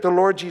David, the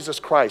Lord Jesus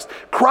Christ.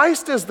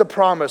 Christ is the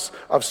promise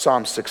of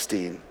Psalm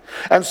 16.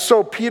 And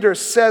so Peter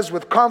says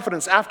with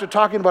confidence, after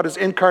talking about his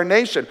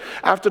incarnation,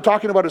 after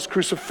talking about his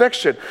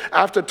crucifixion,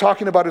 after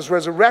talking about his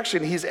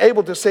resurrection, he's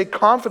able to say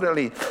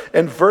confidently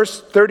in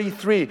verse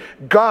 33,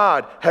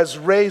 God has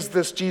raised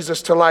this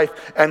Jesus to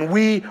life, and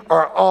we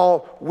are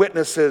all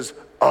witnesses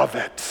of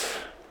it.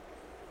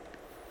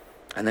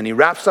 And then he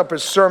wraps up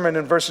his sermon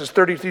in verses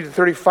 33 to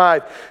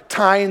 35,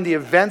 tying the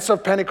events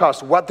of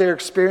Pentecost, what they're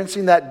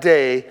experiencing that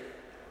day,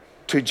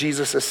 to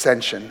Jesus'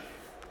 ascension.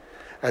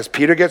 As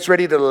Peter gets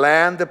ready to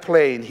land the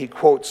plane, he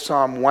quotes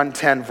Psalm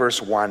 110,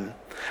 verse 1,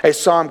 a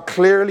psalm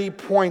clearly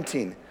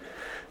pointing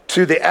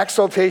to the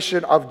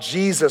exaltation of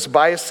Jesus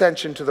by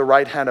ascension to the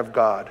right hand of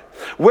God,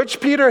 which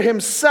Peter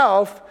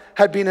himself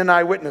had been an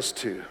eyewitness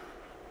to.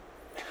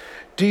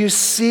 Do you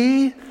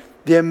see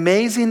the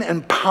amazing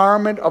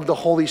empowerment of the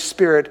Holy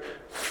Spirit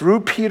through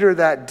Peter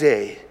that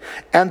day,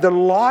 and the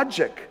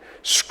logic,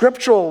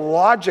 scriptural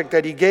logic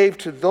that he gave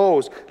to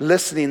those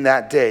listening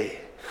that day?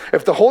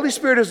 If the Holy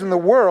Spirit is in the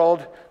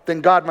world,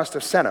 then God must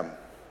have sent him.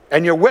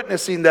 And you're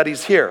witnessing that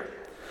he's here.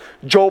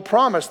 Joel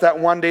promised that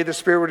one day the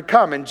Spirit would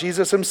come, and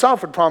Jesus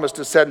himself had promised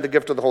to send the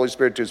gift of the Holy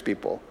Spirit to his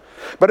people.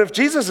 But if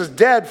Jesus is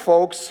dead,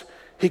 folks,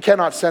 he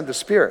cannot send the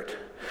Spirit.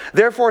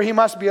 Therefore, he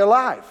must be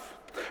alive.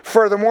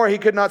 Furthermore, he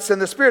could not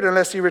send the Spirit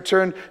unless he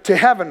returned to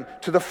heaven,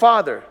 to the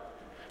Father.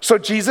 So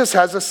Jesus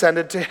has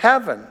ascended to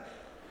heaven.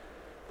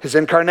 His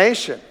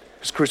incarnation,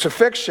 his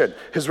crucifixion,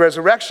 his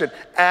resurrection,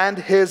 and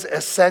his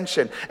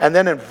ascension. And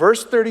then in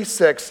verse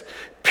 36,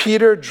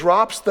 Peter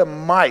drops the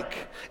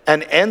mic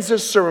and ends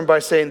his sermon by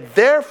saying,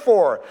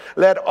 therefore,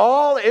 let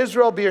all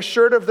Israel be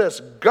assured of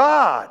this.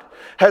 God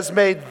has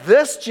made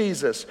this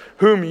Jesus,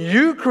 whom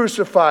you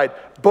crucified,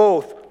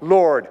 both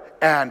Lord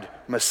and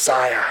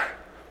Messiah.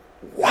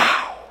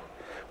 Wow.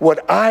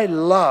 Would I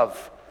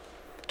love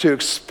to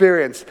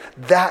experience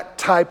that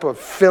type of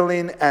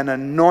filling and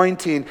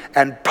anointing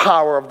and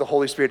power of the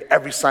Holy Spirit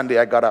every Sunday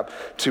I got up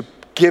to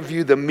give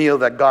you the meal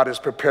that God has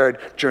prepared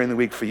during the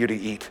week for you to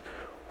eat.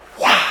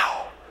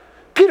 Wow.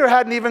 Peter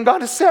hadn't even gone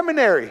to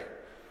seminary.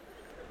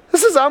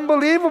 This is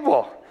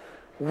unbelievable.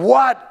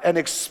 What an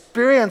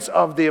experience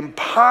of the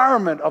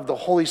empowerment of the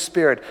Holy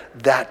Spirit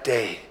that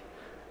day.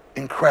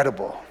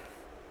 Incredible.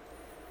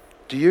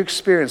 Do you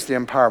experience the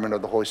empowerment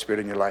of the Holy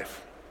Spirit in your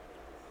life?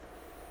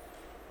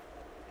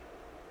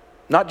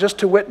 Not just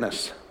to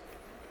witness,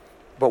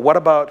 but what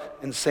about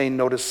in saying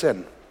no to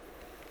sin?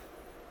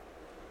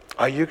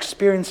 Are you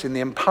experiencing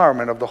the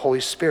empowerment of the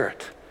Holy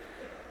Spirit?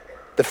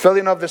 The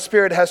filling of the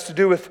Spirit has to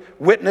do with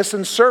witness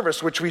and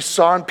service, which we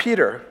saw in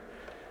Peter.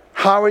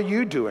 How are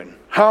you doing?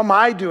 How am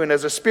I doing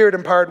as a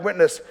Spirit-empowered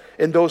witness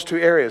in those two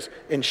areas?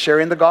 In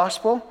sharing the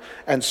gospel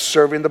and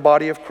serving the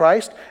body of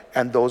Christ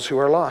and those who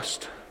are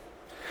lost.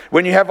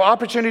 When you have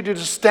opportunity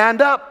to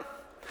stand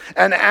up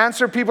and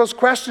answer people's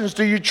questions,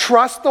 do you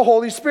trust the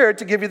Holy Spirit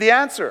to give you the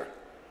answer?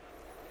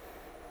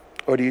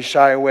 Or do you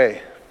shy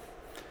away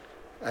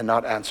and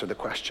not answer the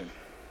question?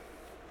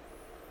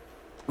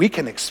 We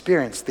can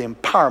experience the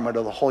empowerment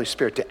of the Holy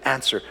Spirit to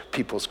answer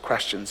people's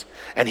questions,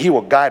 and He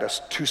will guide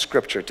us to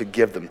Scripture to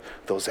give them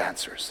those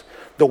answers.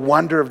 The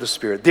wonder of the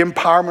Spirit, the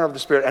empowerment of the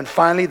Spirit, and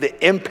finally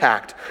the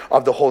impact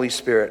of the Holy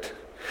Spirit.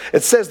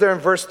 It says there in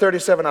verse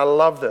 37, I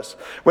love this.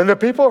 When the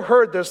people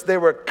heard this, they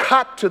were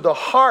cut to the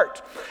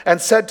heart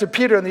and said to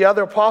Peter and the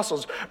other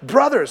apostles,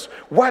 "Brothers,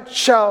 what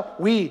shall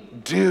we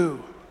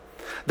do?"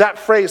 That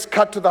phrase,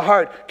 cut to the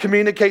heart,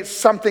 communicates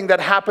something that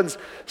happens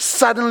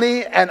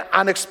suddenly and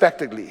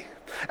unexpectedly.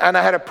 And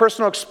I had a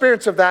personal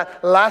experience of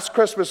that last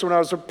Christmas when I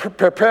was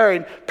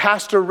preparing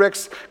Pastor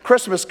Rick's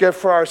Christmas gift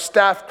for our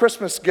staff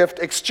Christmas gift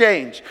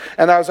exchange.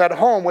 And I was at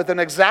home with an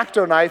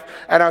X-Acto knife,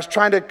 and I was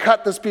trying to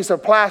cut this piece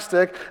of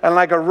plastic, and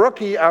like a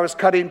rookie, I was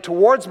cutting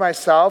towards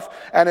myself,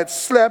 and it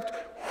slipped,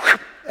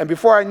 and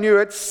before I knew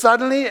it,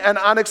 suddenly and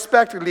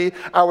unexpectedly,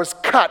 I was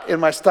cut in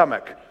my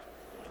stomach.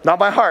 Not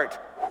my heart.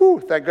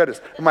 Whew, thank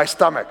goodness. In my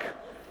stomach.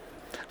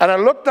 And I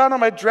looked down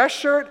on my dress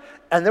shirt,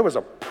 and there was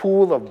a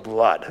pool of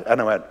blood. And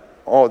I went,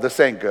 oh, this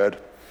ain't good.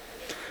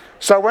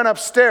 So I went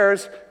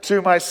upstairs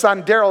to my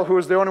son Daryl, who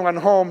was the only one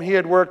home. He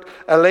had worked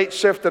a late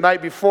shift the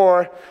night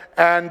before,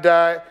 and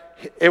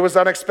it was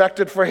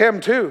unexpected for him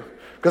too,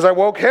 because I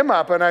woke him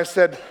up and I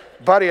said,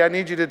 "Buddy, I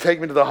need you to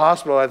take me to the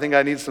hospital. I think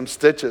I need some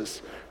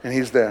stitches." And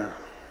he's there.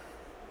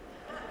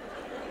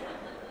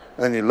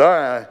 And you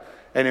learn.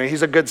 Anyway,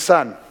 he's a good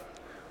son.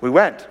 We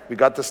went. We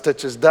got the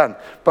stitches done.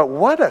 But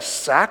what a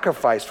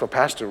sacrifice for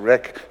Pastor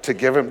Rick to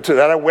give him,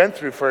 that I went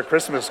through for a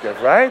Christmas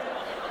gift, right?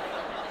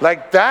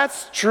 Like,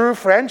 that's true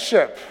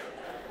friendship.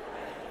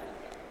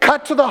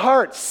 Cut to the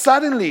heart,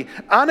 suddenly,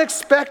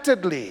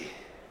 unexpectedly.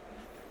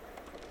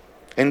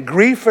 In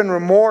grief and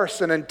remorse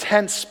and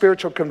intense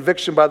spiritual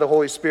conviction by the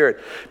Holy Spirit,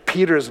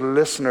 Peter's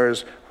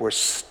listeners were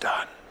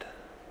stunned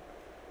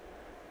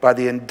by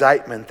the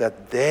indictment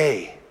that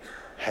they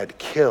had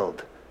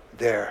killed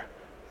their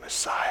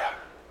Messiah.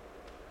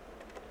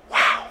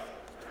 Wow.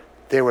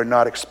 They were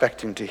not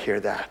expecting to hear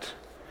that.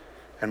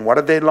 And what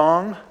did they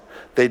long?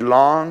 They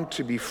longed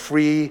to be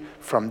free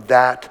from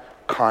that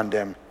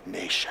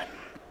condemnation.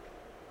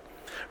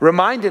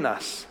 Reminding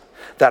us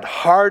that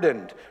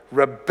hardened,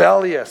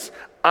 rebellious,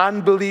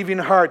 unbelieving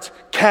hearts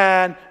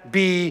can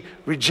be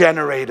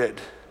regenerated.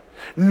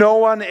 No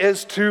one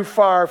is too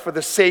far for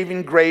the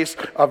saving grace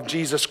of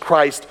Jesus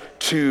Christ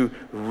to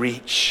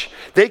reach.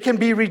 They can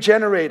be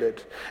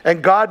regenerated.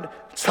 And God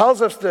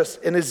tells us this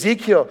in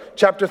Ezekiel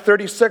chapter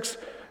 36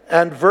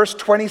 and verse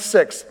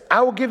 26.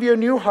 I will give you a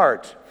new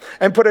heart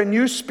and put a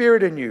new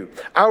spirit in you.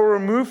 I will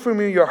remove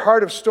from you your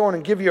heart of stone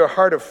and give you a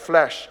heart of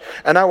flesh.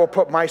 And I will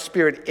put my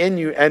spirit in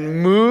you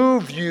and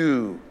move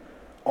you.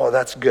 Oh,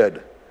 that's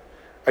good.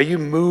 Are you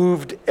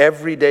moved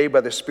every day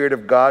by the Spirit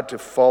of God to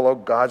follow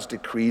God's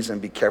decrees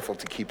and be careful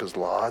to keep His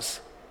laws?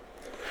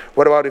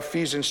 What about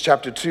Ephesians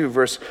chapter 2,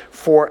 verse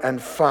 4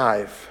 and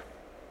 5?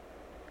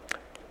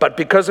 But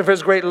because of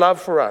His great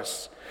love for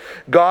us,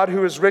 God,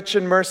 who is rich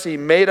in mercy,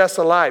 made us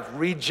alive,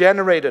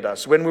 regenerated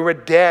us when we were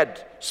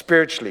dead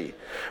spiritually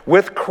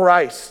with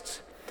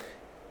Christ.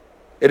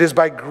 It is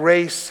by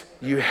grace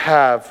you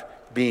have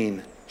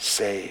been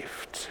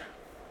saved.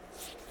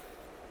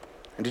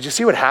 And did you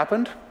see what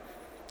happened?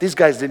 These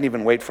guys didn't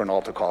even wait for an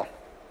altar call.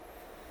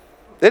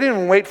 They didn't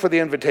even wait for the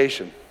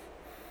invitation.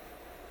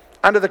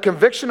 Under the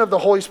conviction of the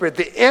Holy Spirit,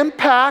 the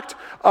impact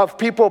of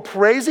people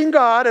praising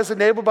God as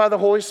enabled by the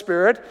Holy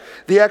Spirit,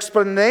 the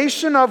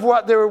explanation of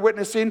what they were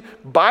witnessing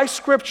by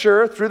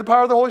Scripture, through the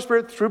power of the Holy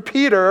Spirit, through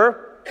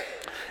Peter,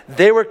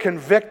 they were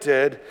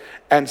convicted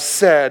and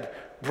said,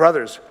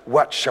 "Brothers,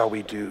 what shall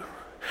we do?"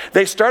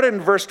 They started in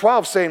verse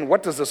 12 saying,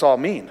 "What does this all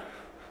mean?"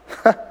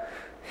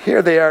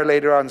 Here they are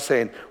later on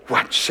saying,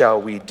 "What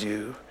shall we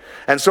do?"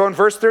 And so in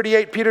verse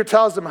 38, Peter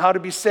tells them how to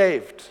be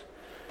saved.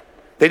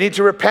 They need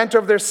to repent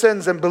of their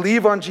sins and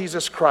believe on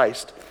Jesus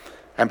Christ.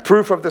 And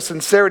proof of the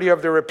sincerity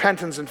of their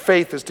repentance and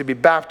faith is to be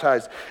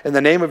baptized in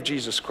the name of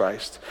Jesus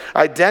Christ,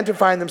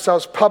 identifying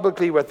themselves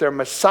publicly with their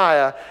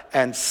Messiah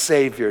and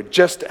Savior,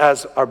 just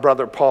as our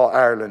brother Paul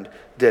Ireland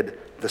did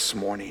this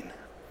morning.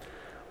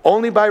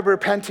 Only by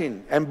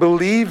repenting and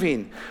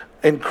believing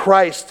in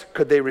Christ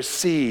could they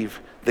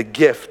receive the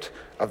gift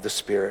of the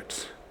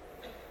Spirit.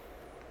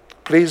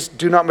 Please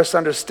do not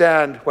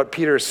misunderstand what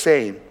Peter is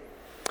saying.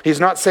 He's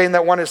not saying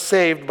that one is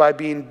saved by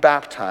being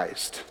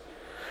baptized.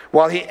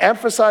 While he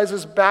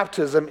emphasizes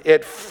baptism,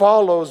 it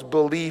follows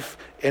belief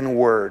in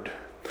word.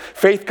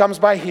 Faith comes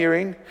by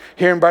hearing,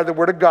 hearing by the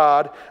word of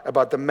God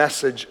about the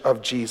message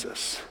of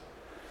Jesus.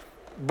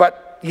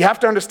 But you have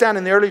to understand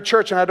in the early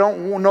church, and I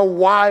don't know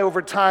why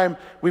over time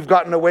we've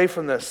gotten away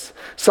from this.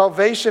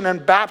 Salvation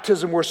and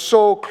baptism were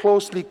so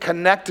closely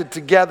connected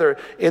together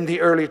in the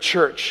early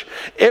church.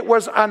 It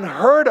was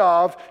unheard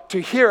of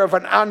to hear of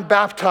an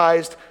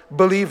unbaptized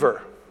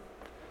believer.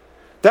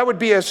 That would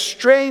be as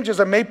strange as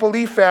a Maple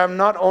Leaf fan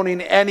not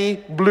owning any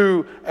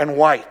blue and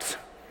white.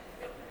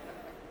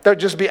 That would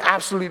just be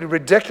absolutely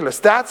ridiculous.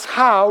 That's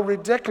how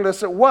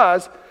ridiculous it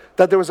was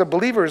that there was a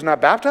believer who's not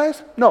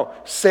baptized? No,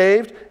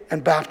 saved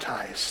and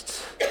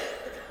baptized.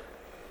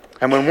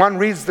 And when one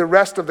reads the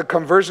rest of the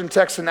conversion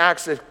text in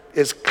Acts, it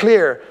is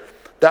clear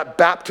that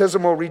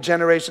baptismal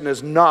regeneration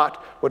is not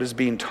what is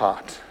being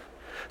taught.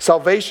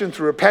 Salvation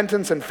through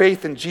repentance and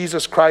faith in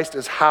Jesus Christ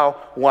is how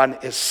one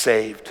is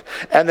saved.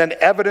 And then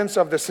evidence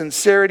of the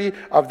sincerity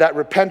of that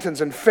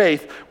repentance and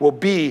faith will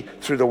be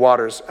through the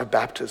waters of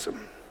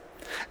baptism.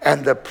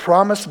 And the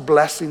promised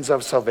blessings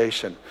of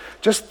salvation.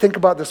 Just think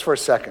about this for a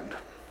second.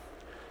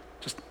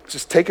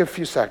 Just take a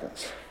few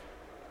seconds.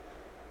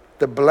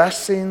 The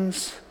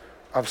blessings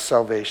of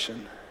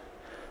salvation,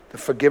 the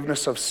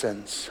forgiveness of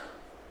sins,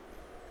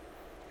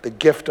 the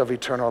gift of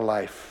eternal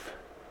life,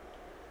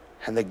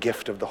 and the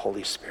gift of the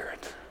Holy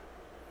Spirit.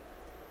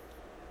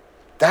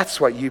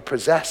 That's what you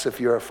possess if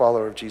you're a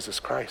follower of Jesus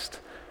Christ.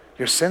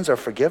 Your sins are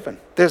forgiven.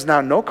 There's now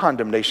no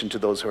condemnation to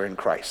those who are in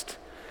Christ.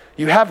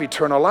 You have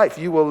eternal life.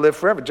 You will live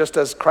forever. Just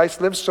as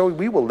Christ lives, so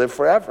we will live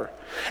forever.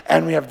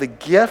 And we have the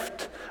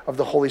gift of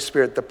the Holy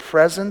Spirit, the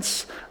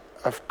presence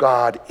of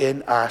God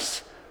in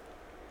us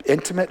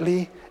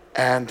intimately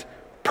and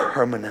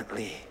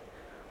permanently.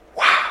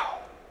 Wow.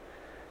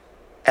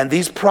 And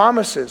these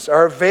promises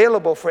are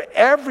available for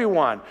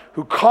everyone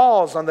who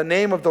calls on the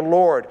name of the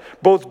Lord,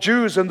 both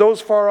Jews and those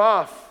far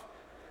off,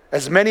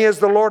 as many as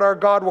the Lord our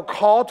God will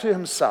call to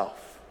himself.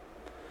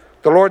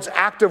 The Lord's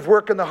active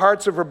work in the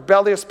hearts of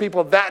rebellious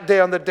people that day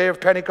on the day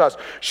of Pentecost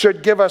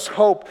should give us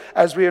hope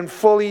as we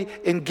fully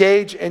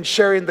engage in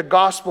sharing the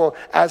gospel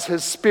as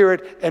his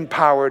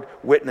Spirit-empowered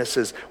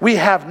witnesses. We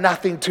have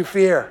nothing to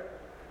fear.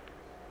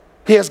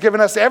 He has given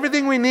us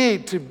everything we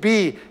need to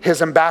be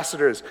his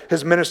ambassadors,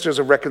 his ministers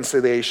of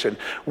reconciliation.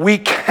 We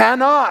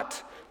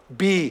cannot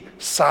be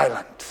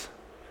silent.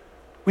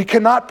 We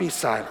cannot be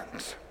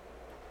silent.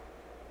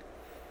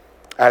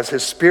 As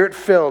his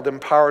Spirit-filled,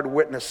 empowered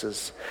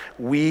witnesses,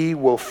 we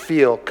will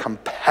feel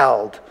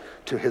compelled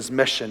to his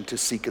mission to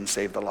seek and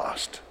save the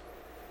lost.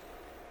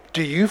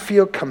 Do you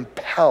feel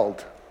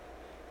compelled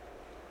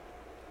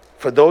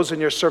for those in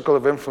your circle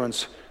of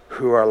influence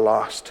who are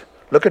lost?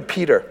 Look at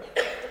Peter,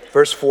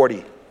 verse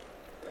 40.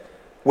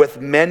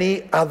 With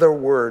many other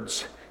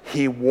words,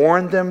 he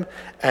warned them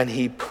and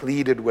he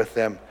pleaded with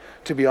them.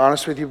 To be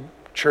honest with you,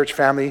 church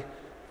family,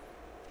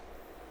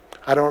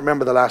 I don't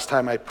remember the last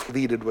time I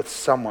pleaded with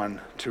someone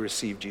to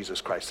receive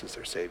Jesus Christ as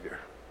their Savior.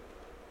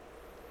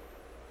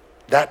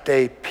 That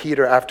day,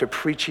 Peter, after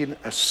preaching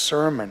a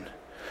sermon,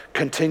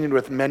 continued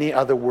with many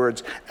other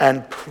words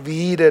and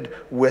pleaded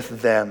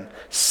with them,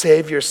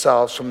 save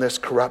yourselves from this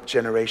corrupt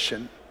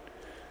generation.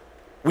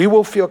 We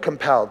will feel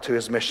compelled to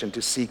his mission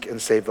to seek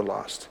and save the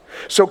lost.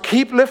 So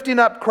keep lifting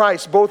up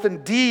Christ, both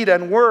in deed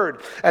and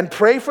word, and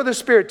pray for the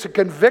Spirit to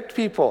convict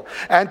people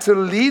and to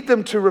lead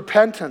them to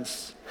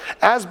repentance,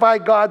 as by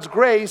God's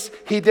grace,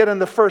 he did in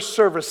the first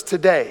service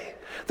today.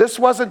 This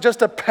wasn't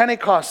just a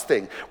Pentecost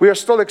thing. We are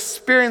still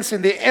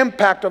experiencing the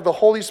impact of the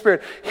Holy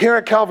Spirit here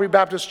at Calvary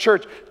Baptist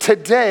Church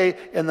today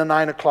in the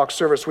 9 o'clock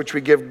service, which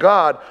we give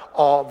God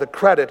all the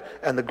credit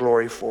and the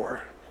glory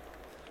for.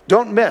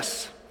 Don't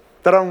miss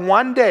that on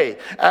one day,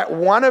 at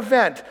one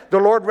event, the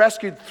Lord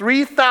rescued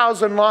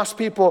 3,000 lost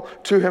people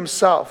to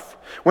himself.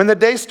 When the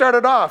day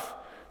started off,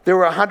 there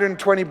were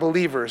 120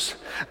 believers.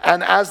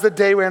 And as the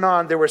day went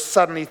on, there were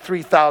suddenly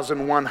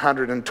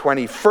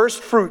 3,120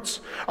 first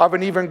fruits of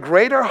an even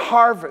greater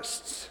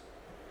harvest.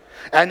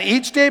 And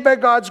each day by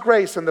God's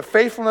grace and the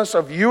faithfulness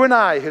of you and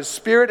I, his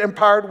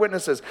Spirit-empowered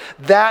witnesses,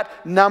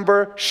 that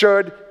number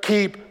should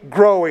keep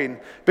growing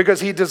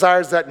because he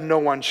desires that no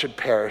one should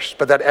perish,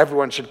 but that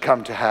everyone should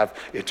come to have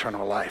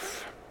eternal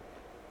life.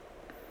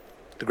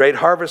 The great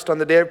harvest on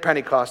the day of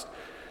Pentecost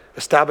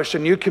established a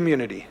new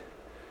community,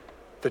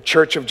 the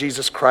Church of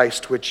Jesus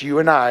Christ, which you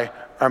and I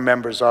are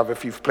members of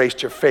if you've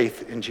placed your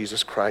faith in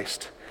Jesus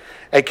Christ.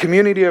 A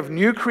community of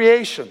new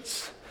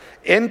creations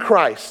in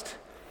Christ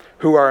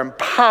who are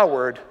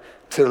empowered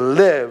to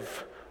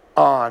live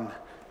on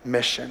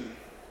mission.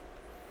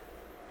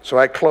 So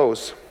I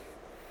close.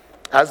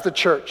 As the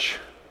church,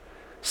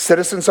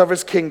 citizens of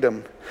his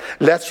kingdom,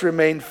 let's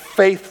remain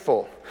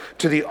faithful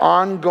to the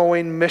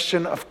ongoing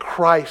mission of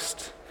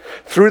Christ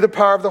through the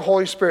power of the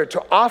Holy Spirit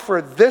to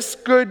offer this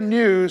good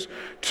news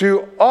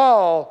to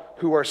all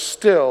who are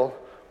still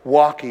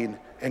walking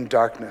in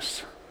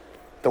darkness.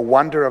 The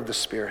wonder of the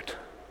Spirit,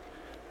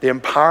 the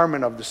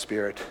empowerment of the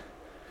Spirit,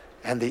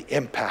 and the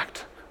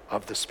impact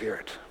of the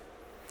Spirit.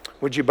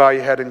 Would you bow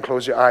your head and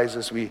close your eyes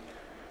as we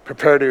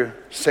prepare to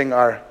sing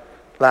our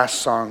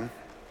last song?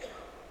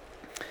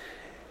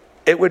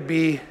 It would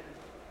be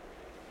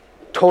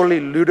totally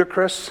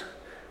ludicrous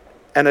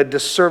and a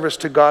disservice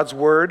to God's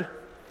word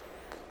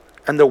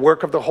and the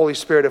work of the Holy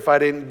Spirit if I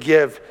didn't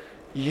give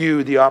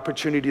you the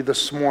opportunity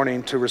this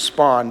morning to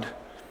respond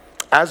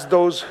as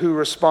those who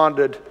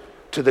responded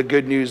to the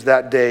good news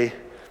that day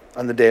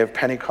on the day of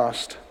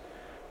Pentecost.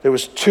 There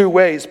was 2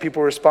 ways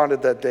people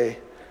responded that day.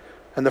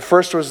 And the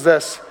first was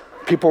this: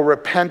 people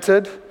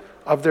repented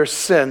of their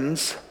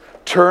sins,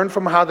 turned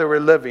from how they were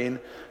living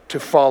to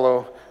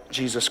follow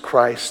Jesus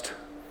Christ.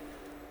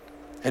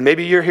 And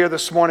maybe you're here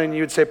this morning and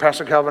you'd say,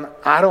 Pastor Calvin,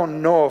 I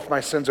don't know if my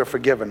sins are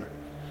forgiven.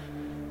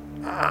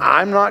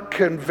 I'm not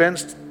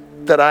convinced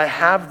that I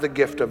have the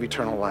gift of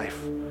eternal life.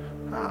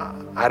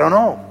 I don't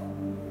know.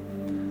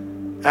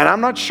 And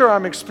I'm not sure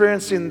I'm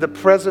experiencing the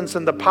presence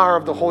and the power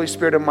of the Holy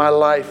Spirit in my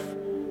life.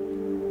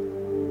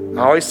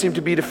 I always seem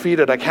to be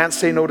defeated. I can't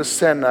say no to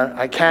sin.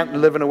 I can't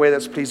live in a way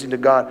that's pleasing to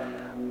God.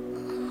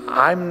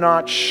 I'm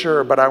not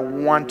sure, but I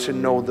want to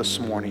know this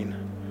morning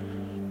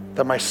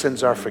that my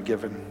sins are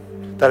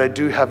forgiven, that I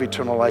do have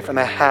eternal life, and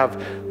I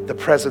have the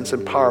presence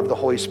and power of the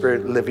Holy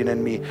Spirit living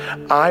in me.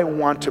 I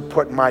want to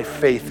put my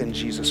faith in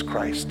Jesus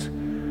Christ,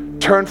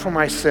 turn from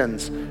my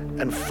sins,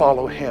 and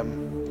follow him.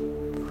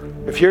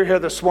 If you're here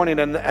this morning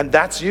and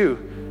that's you,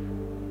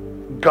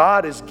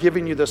 God is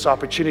giving you this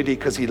opportunity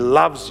because he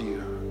loves you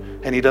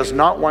and he does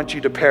not want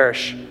you to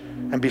perish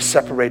and be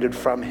separated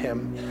from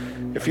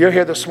him. If you're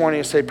here this morning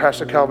and say,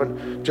 Pastor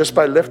Calvin, just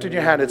by lifting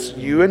your hand, it's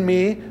you and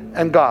me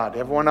and God.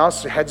 Everyone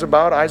else, heads are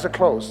bowed, eyes are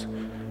closed.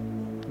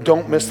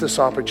 Don't miss this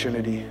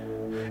opportunity.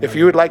 If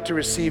you would like to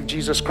receive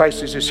Jesus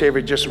Christ as your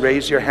Savior, just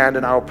raise your hand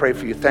and I will pray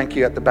for you. Thank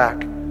you at the back.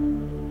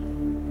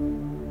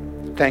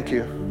 Thank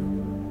you.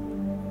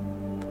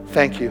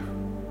 Thank you.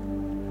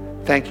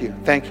 Thank you.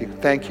 Thank you.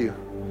 Thank you.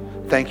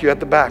 Thank you at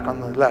the back on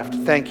the left.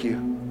 Thank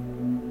you.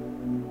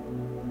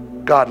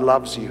 God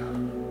loves you.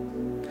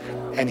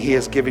 And he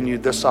has given you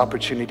this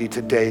opportunity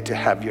today to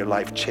have your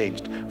life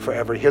changed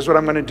forever. Here's what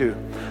I'm going to do.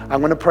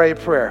 I'm going to pray a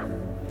prayer.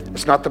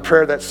 It's not the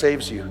prayer that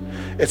saves you.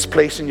 It's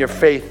placing your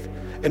faith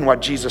in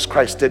what Jesus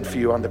Christ did for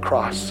you on the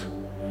cross.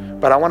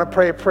 But I want to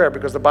pray a prayer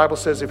because the Bible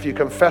says if you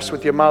confess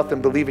with your mouth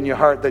and believe in your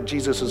heart that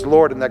Jesus is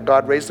Lord and that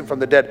God raised him from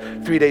the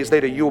dead, 3 days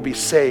later you will be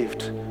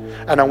saved.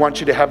 And I want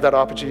you to have that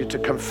opportunity to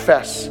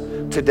confess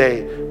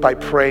today by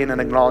praying and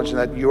acknowledging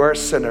that you are a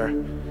sinner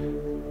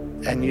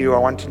and you are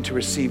wanting to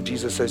receive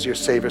Jesus as your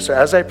Savior. So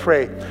as I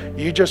pray,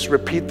 you just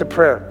repeat the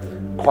prayer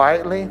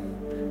quietly.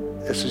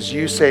 This is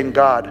you saying,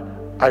 God,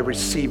 I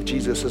receive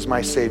Jesus as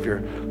my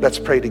Savior. Let's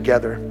pray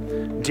together.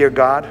 Dear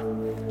God,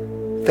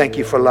 thank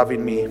you for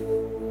loving me.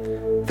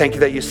 Thank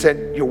you that you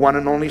sent your one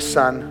and only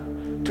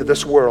Son to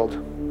this world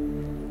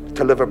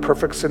to live a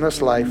perfect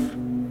sinless life,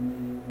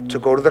 to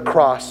go to the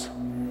cross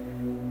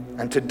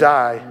and to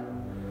die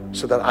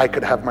so that I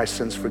could have my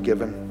sins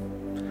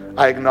forgiven.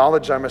 I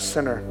acknowledge I'm a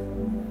sinner.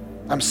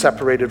 I'm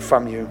separated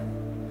from you.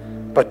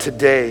 But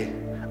today,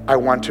 I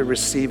want to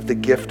receive the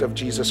gift of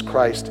Jesus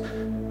Christ.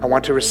 I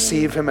want to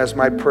receive him as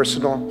my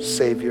personal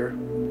Savior.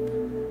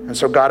 And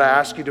so God, I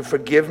ask you to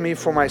forgive me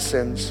for my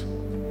sins.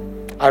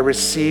 I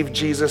receive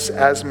Jesus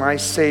as my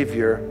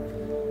Savior.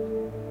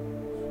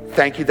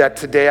 Thank you that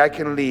today I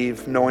can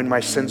leave knowing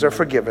my sins are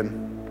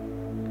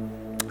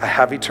forgiven. I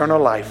have eternal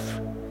life,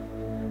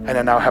 and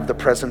I now have the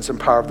presence and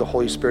power of the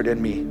Holy Spirit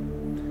in me.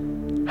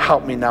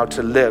 Help me now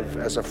to live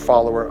as a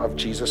follower of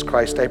Jesus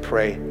Christ, I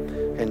pray.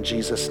 In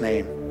Jesus'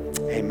 name,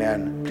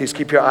 amen. Please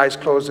keep your eyes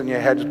closed and your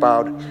heads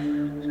bowed.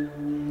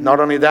 Not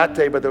only that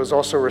day, but there was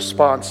also a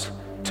response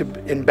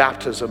in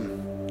baptism.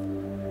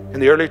 In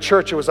the early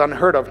church, it was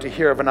unheard of to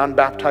hear of an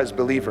unbaptized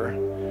believer.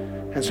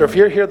 And so if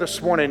you're here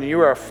this morning and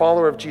you are a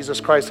follower of Jesus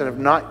Christ and have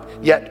not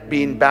yet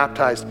been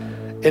baptized,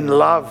 in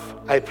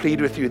love, I plead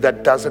with you,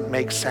 that doesn't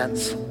make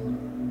sense.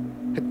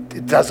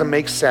 It doesn't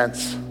make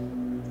sense.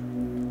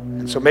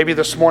 And so maybe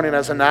this morning,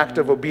 as an act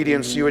of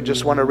obedience, you would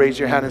just want to raise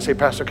your hand and say,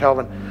 Pastor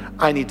Calvin,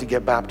 I need to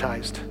get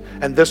baptized.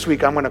 And this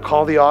week, I'm going to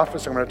call the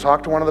office. I'm going to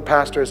talk to one of the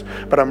pastors,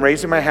 but I'm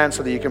raising my hand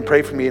so that you can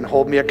pray for me and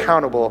hold me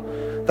accountable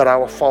that I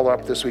will follow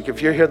up this week.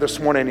 If you're here this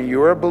morning and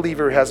you're a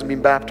believer who hasn't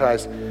been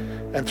baptized,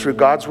 and through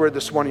God's word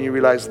this morning you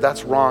realize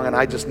that's wrong and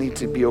I just need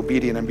to be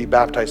obedient and be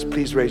baptized,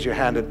 please raise your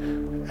hand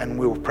and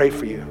we will pray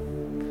for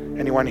you.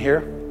 Anyone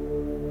here?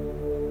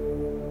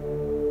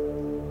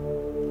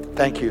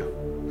 Thank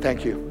you.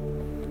 Thank you.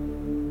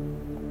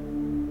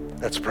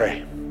 Let's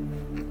pray.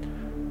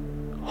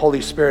 Holy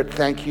Spirit,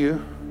 thank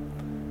you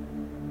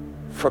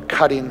for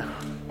cutting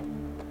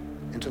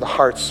into the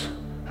hearts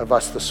of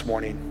us this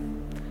morning.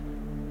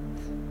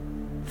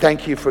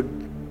 Thank you for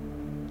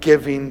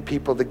giving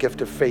people the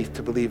gift of faith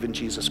to believe in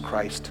Jesus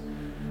Christ.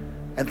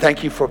 And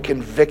thank you for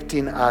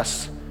convicting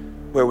us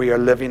where we are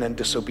living in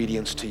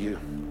disobedience to you.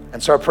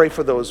 And so I pray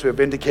for those who have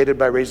indicated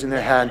by raising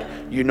their hand,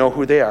 you know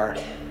who they are,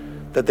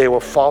 that they will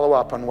follow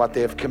up on what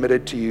they have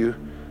committed to you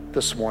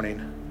this morning,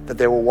 that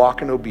they will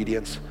walk in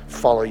obedience,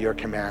 follow your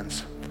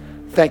commands.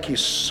 Thank you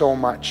so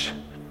much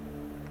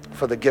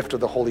for the gift of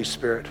the Holy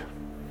Spirit.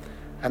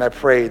 And I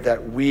pray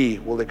that we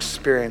will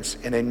experience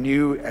in a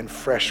new and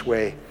fresh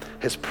way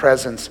his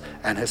presence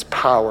and his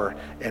power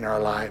in our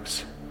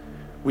lives.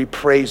 We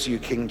praise you,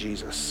 King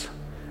Jesus,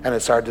 And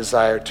it's our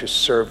desire to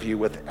serve you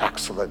with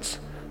excellence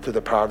through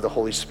the power of the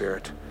Holy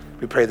Spirit.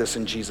 We pray this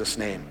in Jesus'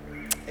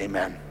 name.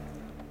 Amen.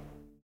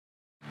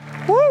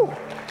 Woo!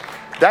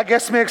 That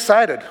gets me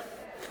excited.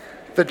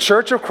 The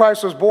Church of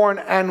Christ was born,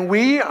 and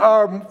we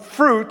are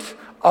fruit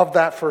of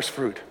that first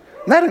fruit.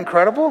 Isn't that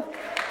incredible?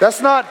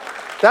 That's not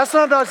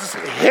just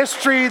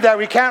history that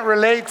we can't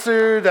relate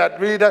to, that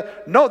really does.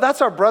 No,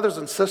 that's our brothers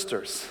and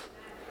sisters.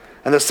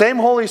 And the same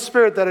Holy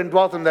Spirit that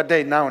indwelt them that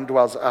day now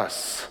indwells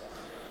us.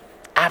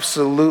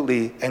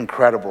 Absolutely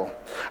incredible.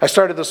 I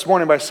started this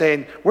morning by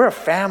saying we're a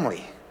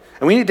family,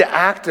 and we need to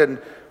act and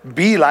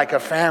be like a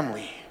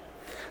family.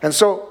 And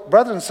so,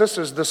 brothers and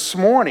sisters, this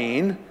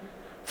morning,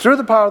 through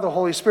the power of the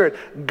Holy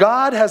Spirit,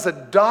 God has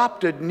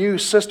adopted new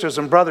sisters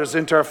and brothers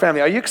into our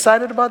family. Are you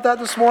excited about that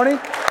this morning?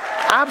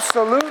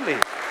 Absolutely.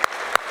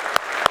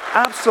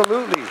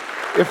 Absolutely.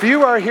 If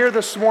you are here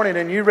this morning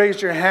and you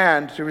raised your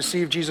hand to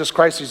receive Jesus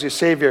Christ as your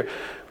Savior,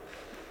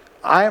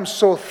 I am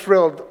so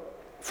thrilled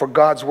for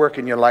God's work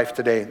in your life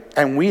today.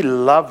 And we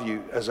love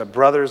you as a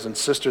brothers and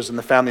sisters in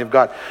the family of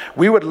God.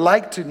 We would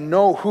like to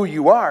know who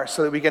you are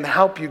so that we can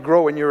help you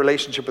grow in your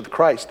relationship with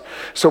Christ.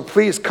 So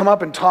please come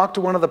up and talk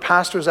to one of the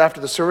pastors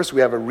after the service.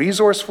 We have a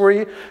resource for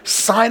you.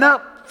 Sign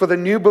up for the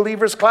new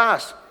believers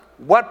class.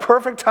 What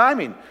perfect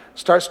timing.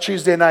 Starts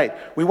Tuesday night.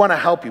 We want to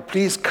help you.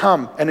 Please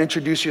come and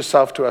introduce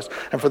yourself to us.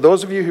 And for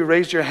those of you who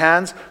raised your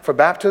hands for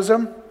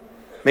baptism,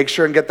 make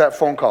sure and get that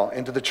phone call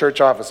into the church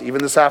office,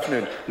 even this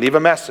afternoon. Leave a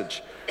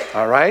message.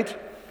 All right?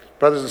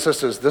 Brothers and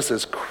sisters, this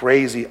is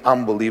crazy,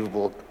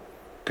 unbelievable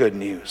good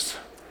news.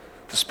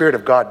 The Spirit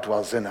of God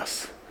dwells in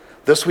us.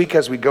 This week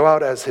as we go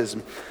out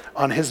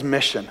on His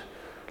mission,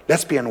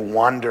 let's be in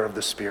wonder of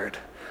the Spirit.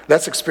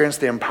 Let's experience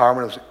the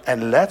empowerment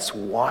and let's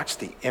watch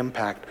the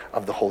impact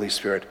of the Holy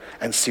Spirit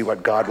and see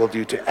what God will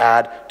do to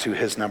add to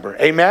His number.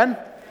 Amen?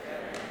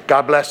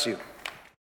 God bless you.